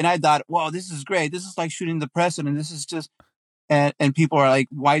 And I thought, wow, this is great. This is like shooting the president. This is just, and people are like,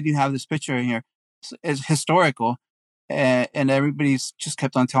 why do you have this picture in here? It's historical. And everybody's just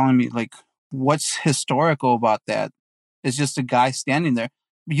kept on telling me, like, what's historical about that? It's just a guy standing there.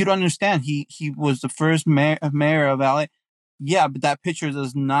 But you don't understand. He was the first mayor of LA. Yeah, but that picture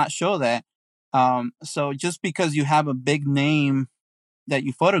does not show that. So just because you have a big name that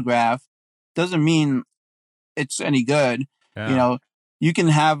you photograph doesn't mean it's any good. Yeah. You can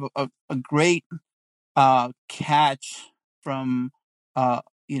have a great catch from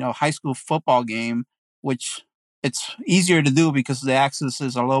high school football game, which it's easier to do because the access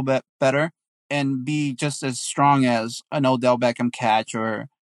is a little bit better, and be just as strong as an Odell Beckham catch, or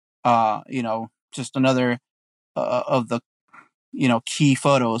just another of the key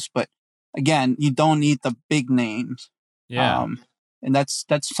photos. But again, you don't need the big names. Yeah. And that's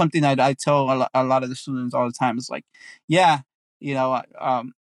something that I tell a lot of the students all the time. It's like, yeah, I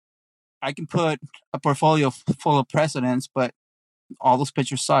can put a portfolio full of presidents, but all those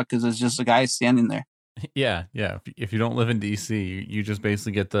pictures suck because it's just a guy standing there. Yeah. If you don't live in DC, you just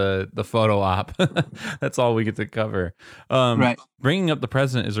basically get the photo op. That's all we get to cover. Right. Bringing up the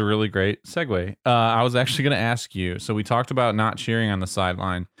president is a really great segue. I was actually going to ask you. So we talked about not cheering on the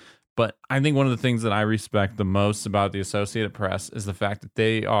sideline, but I think one of the things that I respect the most about the Associated Press is the fact that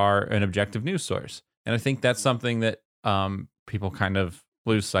they are an objective news source, and I think that's something that people kind of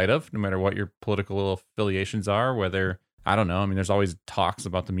lose sight of, no matter what your political affiliations are. Whether, I don't know, I mean, there's always talks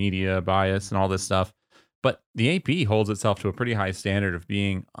about the media bias and all this stuff. But the AP holds itself to a pretty high standard of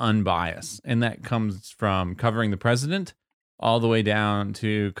being unbiased. And that comes from covering the president all the way down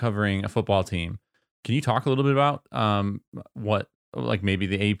to covering a football team. Can you talk a little bit about what, like, maybe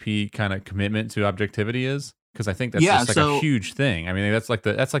the AP kind of commitment to objectivity is? Because I think that's just like a huge thing. I mean, that's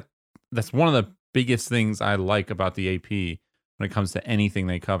one of the biggest things I like about the AP when it comes to anything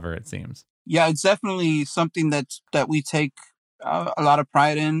they cover, it seems. Yeah, it's definitely something that we take a lot of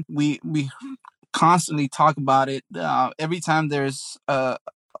pride in. We constantly talk about it every time there's a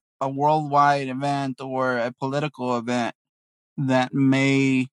worldwide event or a political event that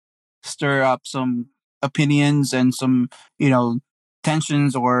may stir up some opinions and some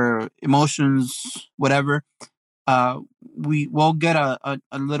tensions or emotions, whatever. We will get a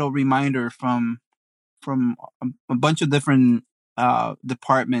little reminder from a bunch of different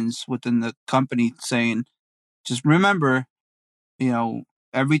departments within the company saying, just remember,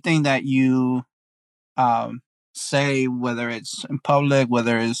 everything that you say, whether it's in public,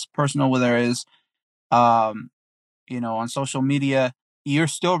 whether it's personal, whether it's on social media, you're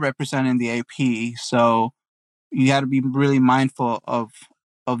still representing the AP. So you got to be really mindful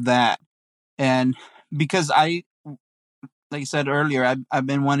of that. And because like I said earlier, I've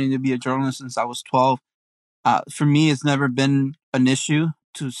been wanting to be a journalist since I was 12. For me, it's never been an issue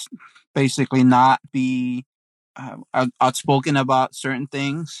to basically not be outspoken about certain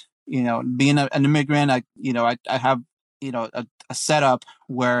things. Being an immigrant, I have a setup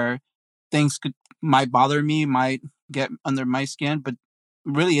where things might bother me, might get under my skin, but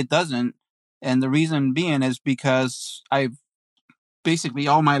really it doesn't. And the reason being is because I've basically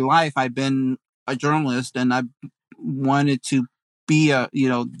all my life I've been a journalist, and I've wanted to be a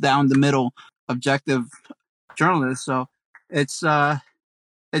down the middle objective journalist. So it's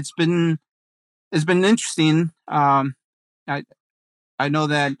it's been it's been interesting. I I know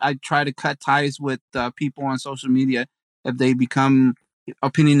that I try to cut ties with people on social media if they become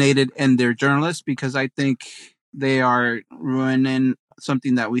opinionated and they're journalists, because I think they are ruining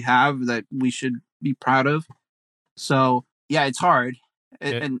something that we have that we should be proud of. So yeah, it's hard,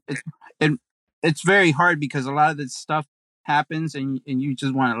 It, and it's very hard because a lot of this stuff happens, and you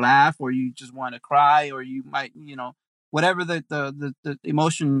just want to laugh, or you just want to cry, or you might whatever the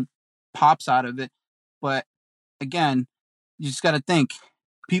emotion pops out of it. But again, you just got to think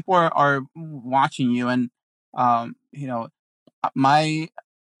people are watching you, and my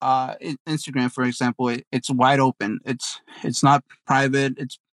Instagram, for example, it's wide open. It's not private.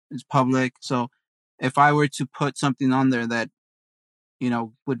 It's public. So if I were to put something on there that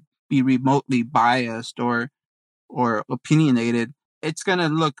would be remotely biased or opinionated, it's gonna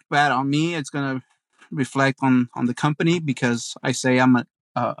look bad on me. It's gonna reflect on the company, because I say I'm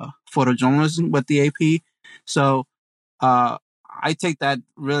a photojournalist with the AP. So uh, I take that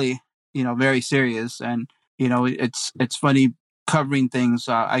really, very serious. And it's funny covering things.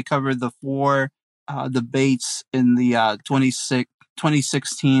 I covered the four debates in the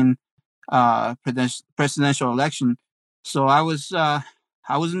 2016 presidential election. So I was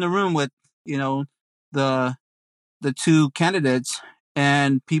in the room with the the two candidates,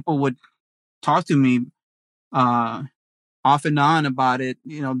 and people would talk to me uh, off and on about it.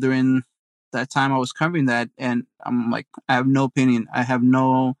 During that time I was covering that, and I'm like, I have no opinion. I have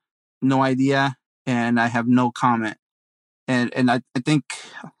no idea, and I have no comment. And I think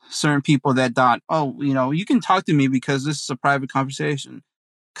certain people that thought, oh, you can talk to me because this is a private conversation,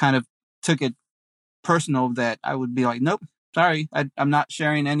 kind of took it personal, that I would be like, nope, sorry, I'm not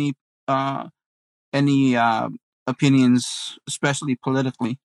sharing uh, any opinions, especially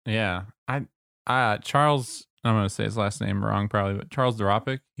politically. yeah, Charles. I'm gonna say his last name wrong probably, but Charles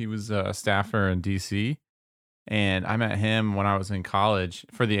Doropic. He was a staffer in D.C. and I met him when I was in college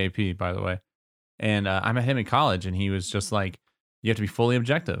for the AP, by the way. And I met him in college, and he was just like, you have to be fully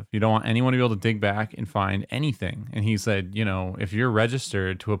objective. You don't want anyone to be able to dig back and find anything. And he said, if you're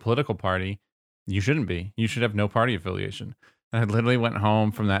registered to a political party, you shouldn't be. You should have no party affiliation. And I literally went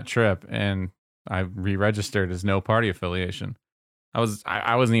home from that trip and I re-registered as no party affiliation. I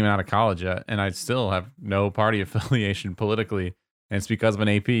wasn't even out of college yet, and I still have no party affiliation politically. And it's because of an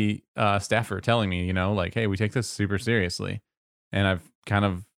AP staffer telling me, like, hey, we take this super seriously. And I've kind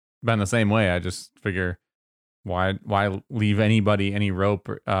of been the same way. I just figure why leave anybody any rope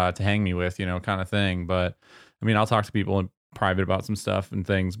to hang me with, kind of thing. But I mean, I'll talk to people in private about some stuff and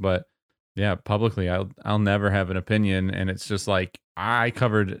things, but yeah, publicly, I'll never have an opinion. And it's just like, I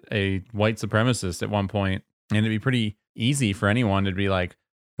covered a white supremacist at one point, and it'd be pretty easy for anyone to be like,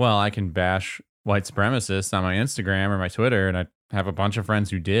 well, I can bash white supremacists on my Instagram or my Twitter. And I have a bunch of friends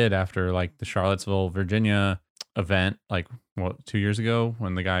who did after like the Charlottesville, Virginia event, like 2 years ago,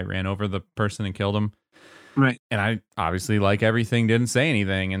 when the guy ran over the person and killed him. Right. And I obviously, like everything, didn't say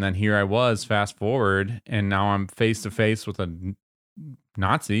anything. And then here I was, fast forward, and now I'm face to face with a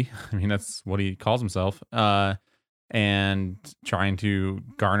Nazi. I mean, that's what he calls himself. And trying to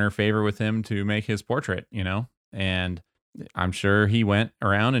garner favor with him to make his portrait, And I'm sure he went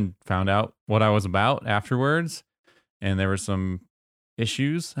around and found out what I was about afterwards. And there were some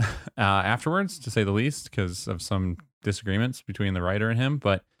issues afterwards, to say the least, because of some disagreements between the writer and him.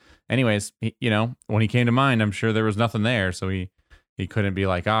 But anyways, when he came to mind, I'm sure there was nothing there. So he couldn't be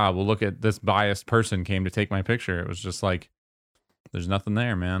like, well, look at this biased person came to take my picture. It was just like, there's nothing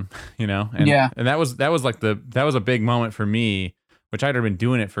there, man. And, Yeah. and that was like that was a big moment for me, which I'd been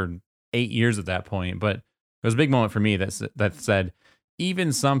doing it for 8 years at that point. But it was a big moment for me that said,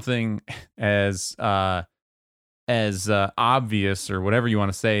 even something as obvious, or whatever you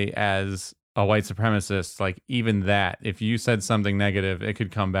want to say, as a white supremacist, like even that, if you said something negative, it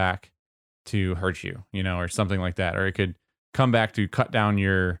could come back to hurt you, or something like that, or it could come back to cut down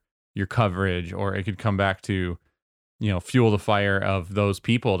your coverage, or it could come back to fuel the fire of those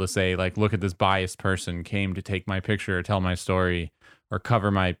people to say, like, look at this biased person came to take my picture or tell my story or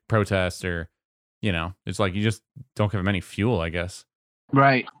cover my protest, or it's like you just don't give them any fuel, I guess.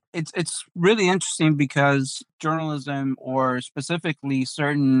 Right. It's really interesting because journalism, or specifically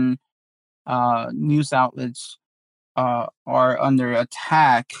certain news outlets, are under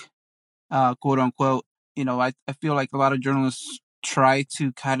attack, quote unquote. I feel like a lot of journalists try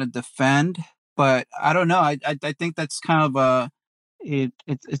to kind of defend, but I don't know. I think that's kind of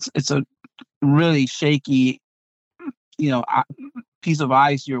it's a really shaky, piece of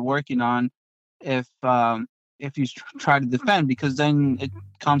ice you're working on if if you try to defend, because then it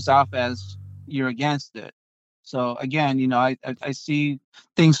comes off as you're against it. So again, I see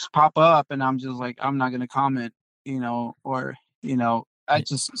things pop up and I'm just like, I'm not going to comment, or, Y-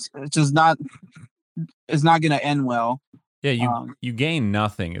 it's not going to end well. Yeah, Um, you gain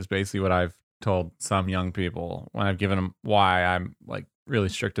nothing is basically what I've told some young people when I've given them why I'm like really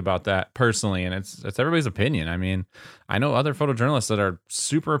strict about that personally, and it's everybody's opinion. I mean, I know other photojournalists that are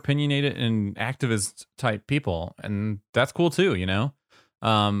super opinionated and activist type people, and that's cool too,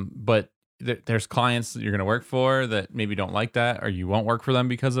 but there's clients that you're going to work for that maybe don't like that, or you won't work for them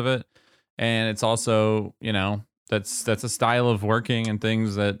because of it, and it's also that's a style of working and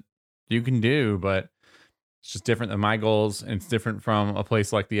things that you can do, but it's just different than my goals, and it's different from a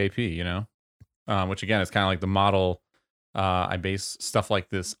place like the AP, which again is kind of like the model I base stuff like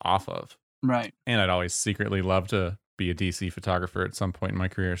this off of. right. And I'd always secretly love to be a DC photographer at some point in my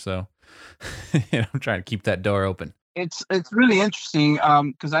career. So I'm trying to keep that door open. It's really interesting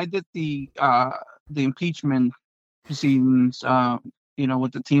because I did the impeachment proceedings,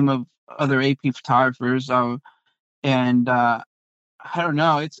 with the team of other AP photographers, and I don't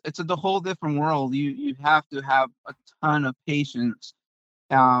know. It's the whole different world. You have to have a ton of patience,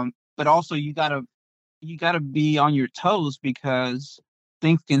 but also you gotta be on your toes because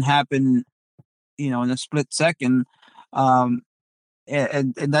things can happen, in a split second, um,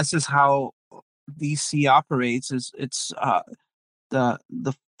 and that's just how DC operates. It's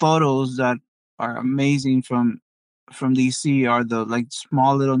the photos that are amazing from DC are the like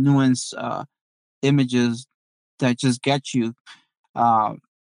small little nuance images that just get you. Um,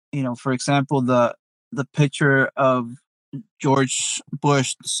 for example, the picture of George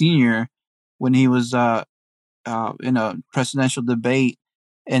Bush Sr. when he was in a presidential debate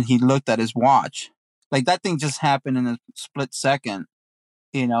and he looked at his watch. Like that thing just happened in a split second,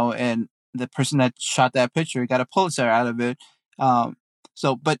 and the person that shot that picture got a Pulitzer out of it. Um,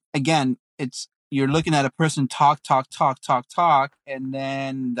 but again, you're looking at a person talk, talk, talk, talk, talk, and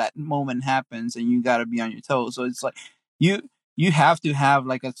then that moment happens, and you got to be on your toes. So it's like you you have to have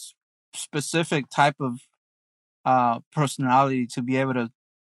like a specific type of personality to be able to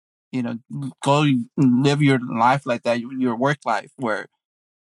you know go live your life like that, your work life, where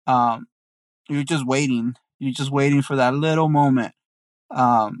um, you're just waiting for that little moment,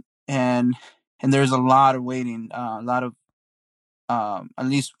 and there's a lot of waiting, a lot of at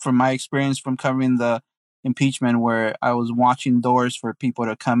least from my experience from covering the impeachment, where I was watching doors for people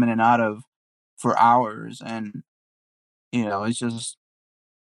to come in and out of for hours, and it's just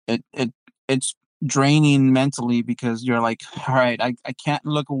it it's draining mentally because you're like, all right, I can't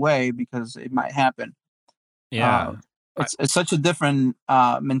look away because it might happen. Uh, Yeah. I, it's such a different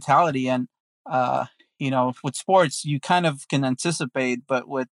mentality, and uh, with sports you kind of can anticipate, but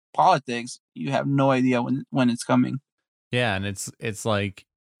with politics you have no idea when it's coming. yeah. And it's like,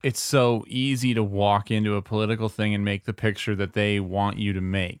 it's so easy to walk into a political thing and make the picture that they want you to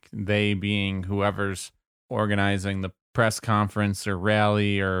make. They being whoever's organizing the press conference or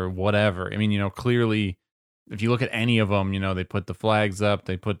rally or whatever. I mean, clearly, if you look at any of them, they put the flags up,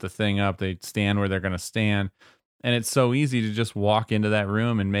 they put the thing up, they stand where they're going to stand. And it's so easy to just walk into that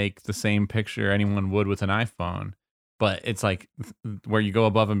room and make the same picture anyone would with an iPhone. But it's like where you go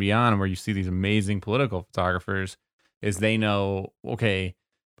above and beyond and where you see these amazing political photographers is they know, okay,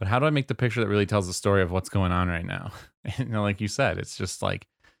 but how do I make the picture that really tells the story of what's going on right now? And like you said, it's just like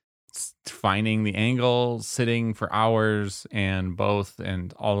finding the angle, sitting for hours, and both,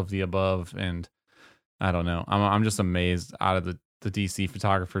 and all of the above. And I don't know. I'm just amazed out of the DC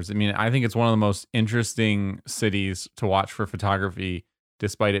photographers. I mean, I think it's one of the most interesting cities to watch for photography,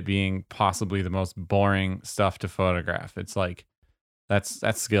 despite it being possibly the most boring stuff to photograph. It's like that's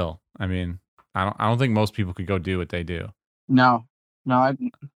skill. I mean, I don't think most people could go do what they do. No, no,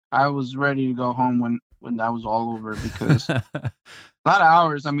 I was ready to go home when that was all over because a lot of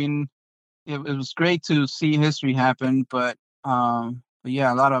hours. I mean, it was great to see history happen, but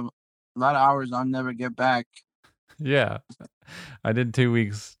yeah, a lot of hours I'll never get back. Yeah. I did 2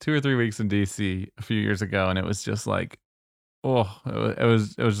 or 3 weeks in DC a few years ago, and it was just like, oh, it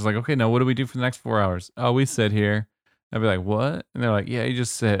was just like, okay, now what do we do for the next 4 hours? Oh, we sit here. I'd be like, what? And they're like, yeah, you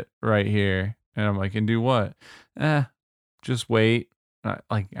just sit right here. And I'm like, and do what? Just wait. I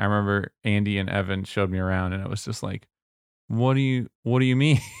remember Andy and Evan showed me around, and it was just like, what do you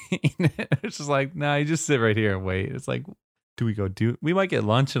mean? It's just like, nah, you just sit right here and wait. It's like, we might get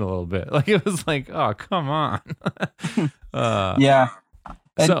lunch in a little bit. Like, it was like, oh, come on. Yeah,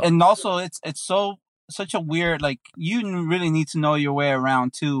 and So, also it's such a weird, like, really need to know your way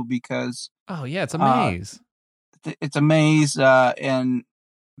around too, because oh yeah, it's a uh maze. it's a maze, and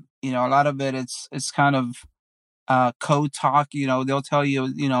a lot of it it's kind of code talk. They'll tell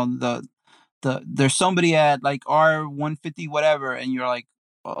you, there's somebody at like R150 whatever, and you're like,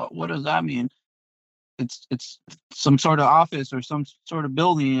 what does that mean? It's some sort of office or some sort of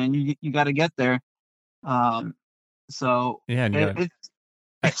building, and you got to get there. Um, so Yeah, and you got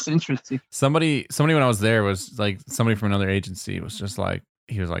it's interesting. somebody when I was there was like somebody from another agency was just like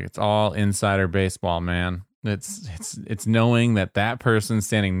he was like it's all insider baseball, man. It's knowing that person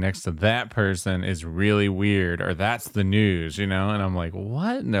standing next to that person is really weird or that's the news, And I'm like,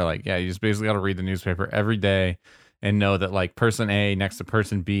 "What?" And they're like, "Yeah, you just basically got to read the newspaper every day and know that like person A next to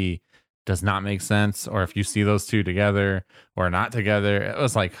person B does not make sense or if you see those two together or not together." It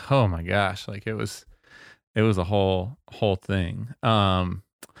was like, "Oh my gosh." Like it was a whole thing.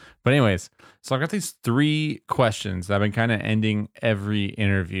 But anyways, so I've got these 3 questions that I've been kind of ending every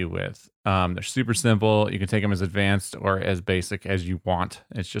interview with. They're super simple. You can take them as advanced or as basic as you want.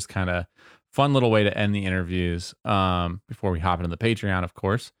 It's just kind of fun little way to end the interviews before we hop into the Patreon, of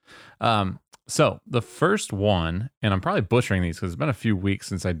course. So the first one, and I'm probably butchering these because it's been a few weeks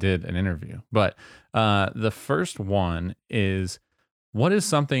since I did an interview, but the first one is, what is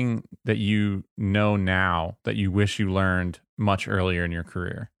something that you know now that you wish you learned much earlier in your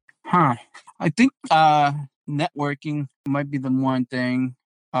career? Huh. I think networking might be the one thing.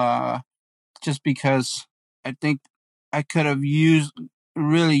 Just because I think I could have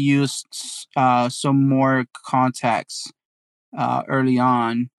really used some more contacts early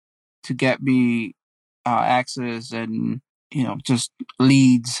on to get me access and just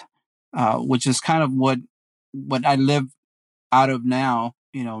leads, which is kind of what I live out of now.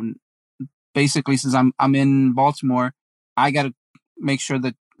 Basically, since I'm in Baltimore, I got to make sure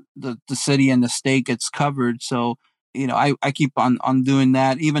that the city and the state gets covered. So I keep on doing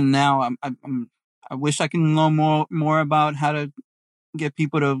that. Even now, I wish I can know more about how to get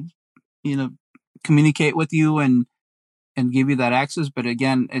people to you know communicate with you and give you that access. But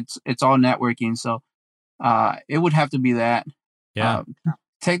again, it's all networking. So it would have to be that. Yeah. Uh,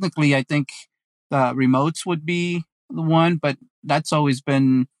 Technically, I think the remotes would be the one, but that's always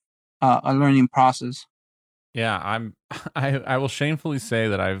been a learning process. Yeah, I will shamefully say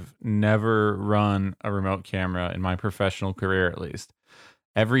that I've never run a remote camera in my professional career at least.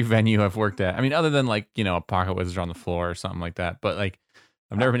 Every venue I've worked at, I mean, other than like, a pocket wizard on the floor or something like that, but like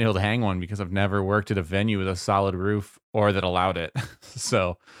I've never been able to hang one because I've never worked at a venue with a solid roof or that allowed it.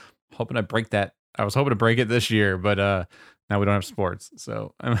 So hoping I break that. I was hoping to break it this year, but now we don't have sports.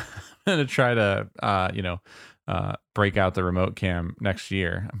 So I'm gonna try to break out the remote cam next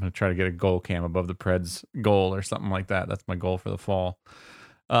year. I'm gonna try to get a goal cam above the Preds goal or something like that. That's my goal for the fall.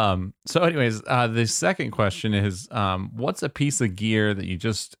 So anyways, the second question is, what's a piece of gear that you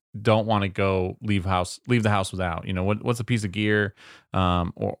just don't want to leave the house without? What's a piece of gear,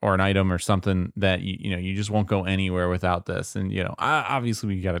 or an item or something that you just won't go anywhere without this? And,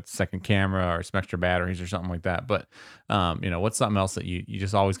 obviously we got a second camera or some extra batteries or something like that. But, what's something else that you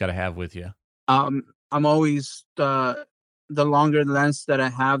just always got to have with you? I'm always the longer lens that I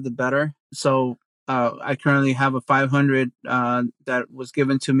have, the better. So I currently have a 500 that was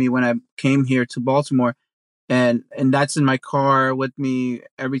given to me when I came here to Baltimore, and that's in my car with me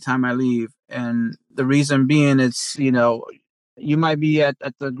every time I leave. And the reason being is, you might be at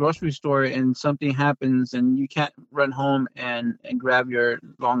the grocery store and something happens and you can't run home and grab your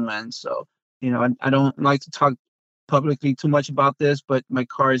long lens. So, I don't like to talk publicly too much about this, but my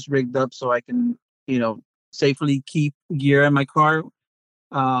car is rigged up so I can, safely keep gear in my car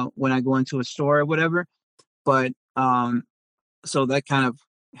when I go into a store or whatever. But so that kind of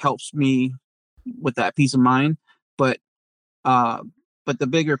helps me with that peace of mind. But uh, but the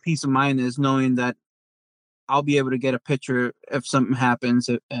bigger peace of mind is knowing that I'll be able to get a picture if something happens,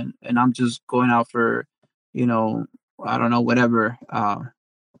 and I'm just going out for, you know, I don't know, whatever,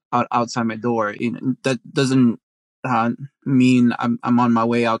 outside my door. That doesn't mean I'm on my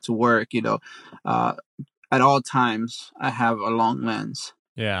way out to work. Uh, at all times I have a long lens.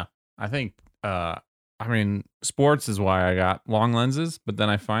 Yeah, I think, I mean, sports is why I got long lenses, but then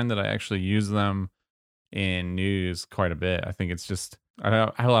I find that I actually use them in news quite a bit. I think it's just, I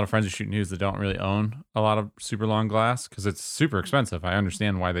have a lot of friends who shoot news that don't really own a lot of super long glass because it's super expensive. I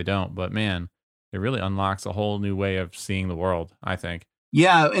understand why they don't, but man, it really unlocks a whole new way of seeing the world, I think.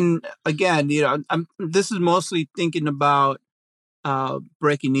 Yeah, and again, this is mostly thinking about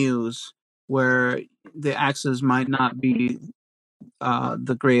breaking news where the access might not be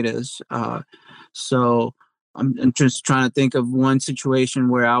the greatest. So I'm just trying to think of one situation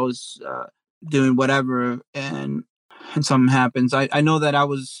where I was doing whatever and something happens. I know that I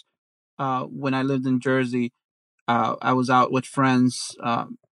was when I lived in Jersey, I was out with friends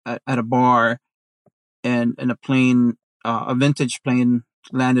at a bar, and a plane, a vintage plane,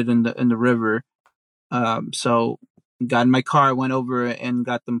 landed in the river. So got in my car, went over and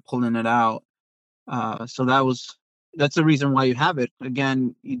got them pulling it out. So that's the reason why you have it.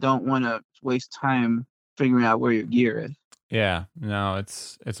 Again, you don't want to waste time figuring out where your gear is. Yeah, no,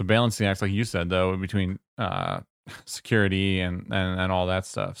 it's a balancing act, like you said, though, between security and all that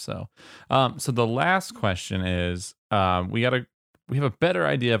stuff. So, so the last question is, we have a better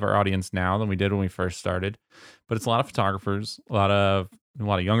idea of our audience now than we did when we first started, but it's a lot of photographers, a lot of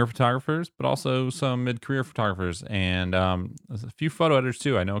younger photographers, but also some mid-career photographers, and there's a few photo editors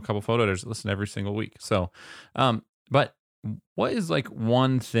too. I know a couple photo editors that listen every single week. So, but what is like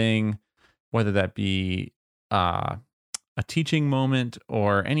one thing, whether that be a teaching moment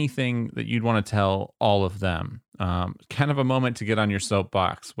or anything that you'd want to tell all of them, kind of a moment to get on your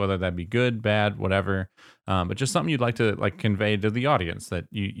soapbox, whether that be good, bad, whatever, but just something you'd like to like convey to the audience, that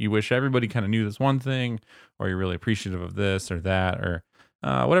you wish everybody kind of knew this one thing, or you're really appreciative of this or that, or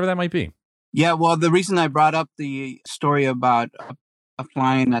whatever that might be. Yeah, well, the reason I brought up the story about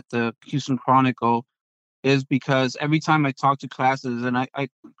applying at the Houston Chronicle is because every time I talk to classes, and I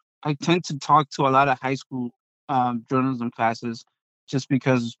tend to talk to a lot of high school journalism classes, just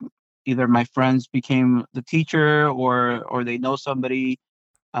because either my friends became the teacher or they know somebody,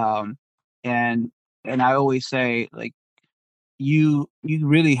 um, and and I always say, like, you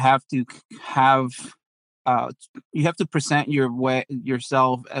really have to have uh, you have to present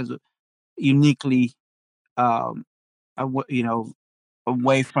yourself as uniquely, um, you know,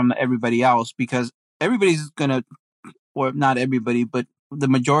 away from everybody else, because everybody's gonna, or not everybody, but the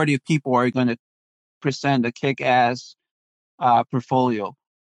majority of people are gonna present a kick-ass portfolio.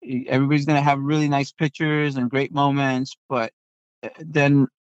 Everybody's gonna have really nice pictures and great moments, but then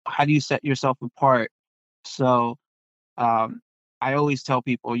how do you set yourself apart? So um, I always tell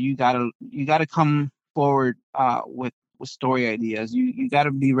people, you gotta come forward with story ideas. You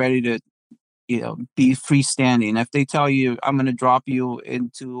gotta be ready to, be freestanding. If they tell you, I'm going to drop you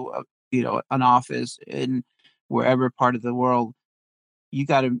into an office in wherever part of the world, you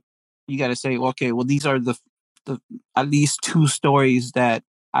got to say, okay, well, these are the at least two stories that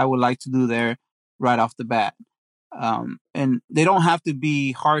I would like to do there right off the bat. And they don't have to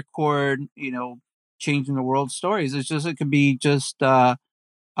be hardcore, changing the world stories. It could be just a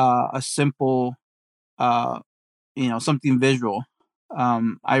simple, uh, something visual.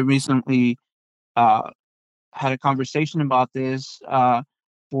 I recently uh, had a conversation about this,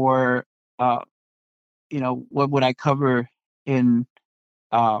 for uh, what would I cover in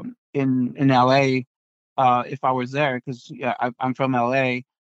in LA, if I was there, because yeah, I'm from LA,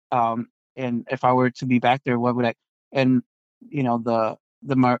 and if I were to be back there, what would I? And the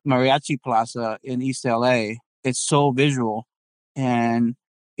Mariachi Plaza in East LA, it's so visual, and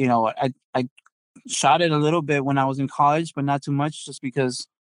I shot it a little bit when I was in college, but not too much, just because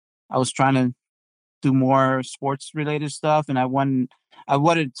I was trying to do more sports related stuff, and I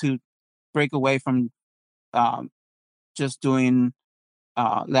wanted to break away from um, just doing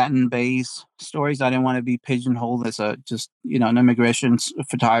Latin based stories. I didn't want to be pigeonholed as a just an immigration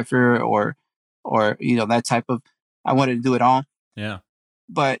photographer, or that type of. I wanted to do it all, Yeah.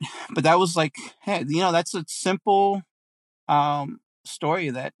 but that was like, hey, that's a simple story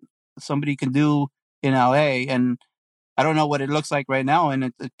that somebody can do in LA, and I don't know what it looks like right now, and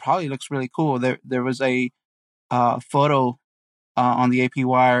it probably looks really cool. There was a photo on the AP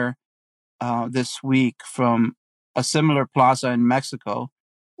Wire this week from a similar plaza in Mexico,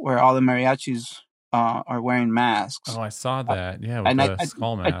 where all the mariachis are wearing masks. Oh, I saw that. Yeah, with And the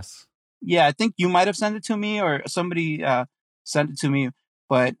skull mask. yeah, I think you might have sent it to me, or somebody sent it to me.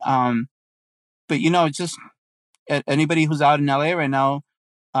 But it's just anybody who's out in LA right now,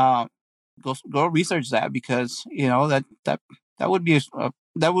 uh, go research that, because that would be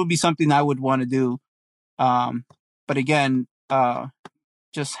that would be something I would want to do. But again,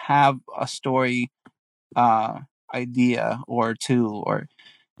 just have a story uh, idea or two, or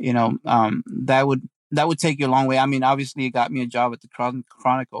that would take you a long way. I mean, obviously, it got me a job at the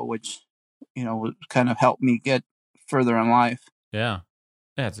Chronicle, which would kind of help me get further in life. Yeah.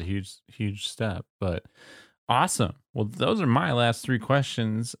 Yeah, it's a huge step, but awesome. Well, those are my last three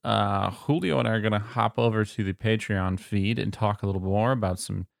questions. Julio and I are going to hop over to the Patreon feed and talk a little more about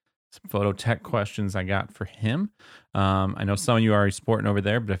some photo tech questions I got for him. I know some of you are already sporting over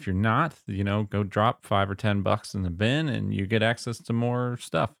there, but if you're not, go drop $5 or $10 in the bin and you get access to more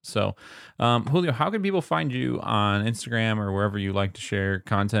stuff. So, Julio, how can people find you on Instagram or wherever you like to share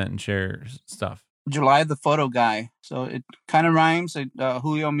content and share stuff? July the Photo Guy. So it kind of rhymes.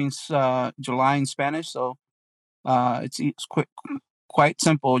 Julio means July in Spanish. So it's quite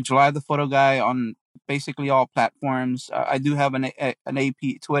simple. July the Photo Guy on basically all platforms. I do have an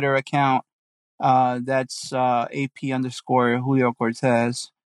AP Twitter account. That's AP_ Julio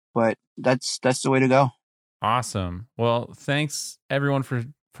Cortez. But that's the way to go. Awesome. Well, thanks everyone for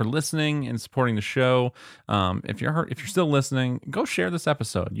listening and supporting the show. If you're still listening, go share this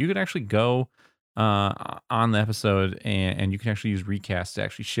episode. You can actually go on the episode and you can actually use Recast to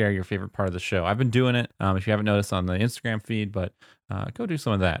actually share your favorite part of the show. I've been doing it, if you haven't noticed, on the Instagram feed, but go do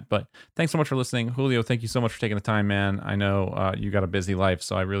some of that. But thanks so much for listening. Julio, thank you so much for taking the time, man. I know you got a busy life,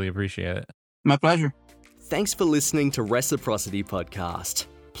 so I really appreciate it. My pleasure. Thanks for listening to Reciprocity Podcast.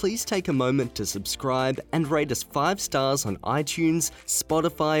 Please take a moment to subscribe and rate us 5 stars on iTunes,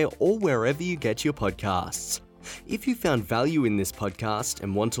 Spotify, or wherever you get your podcasts. If you found value in this podcast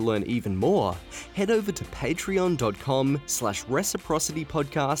and want to learn even more, head over to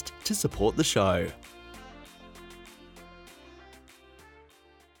patreon.com/reciprocitypodcast to support the show.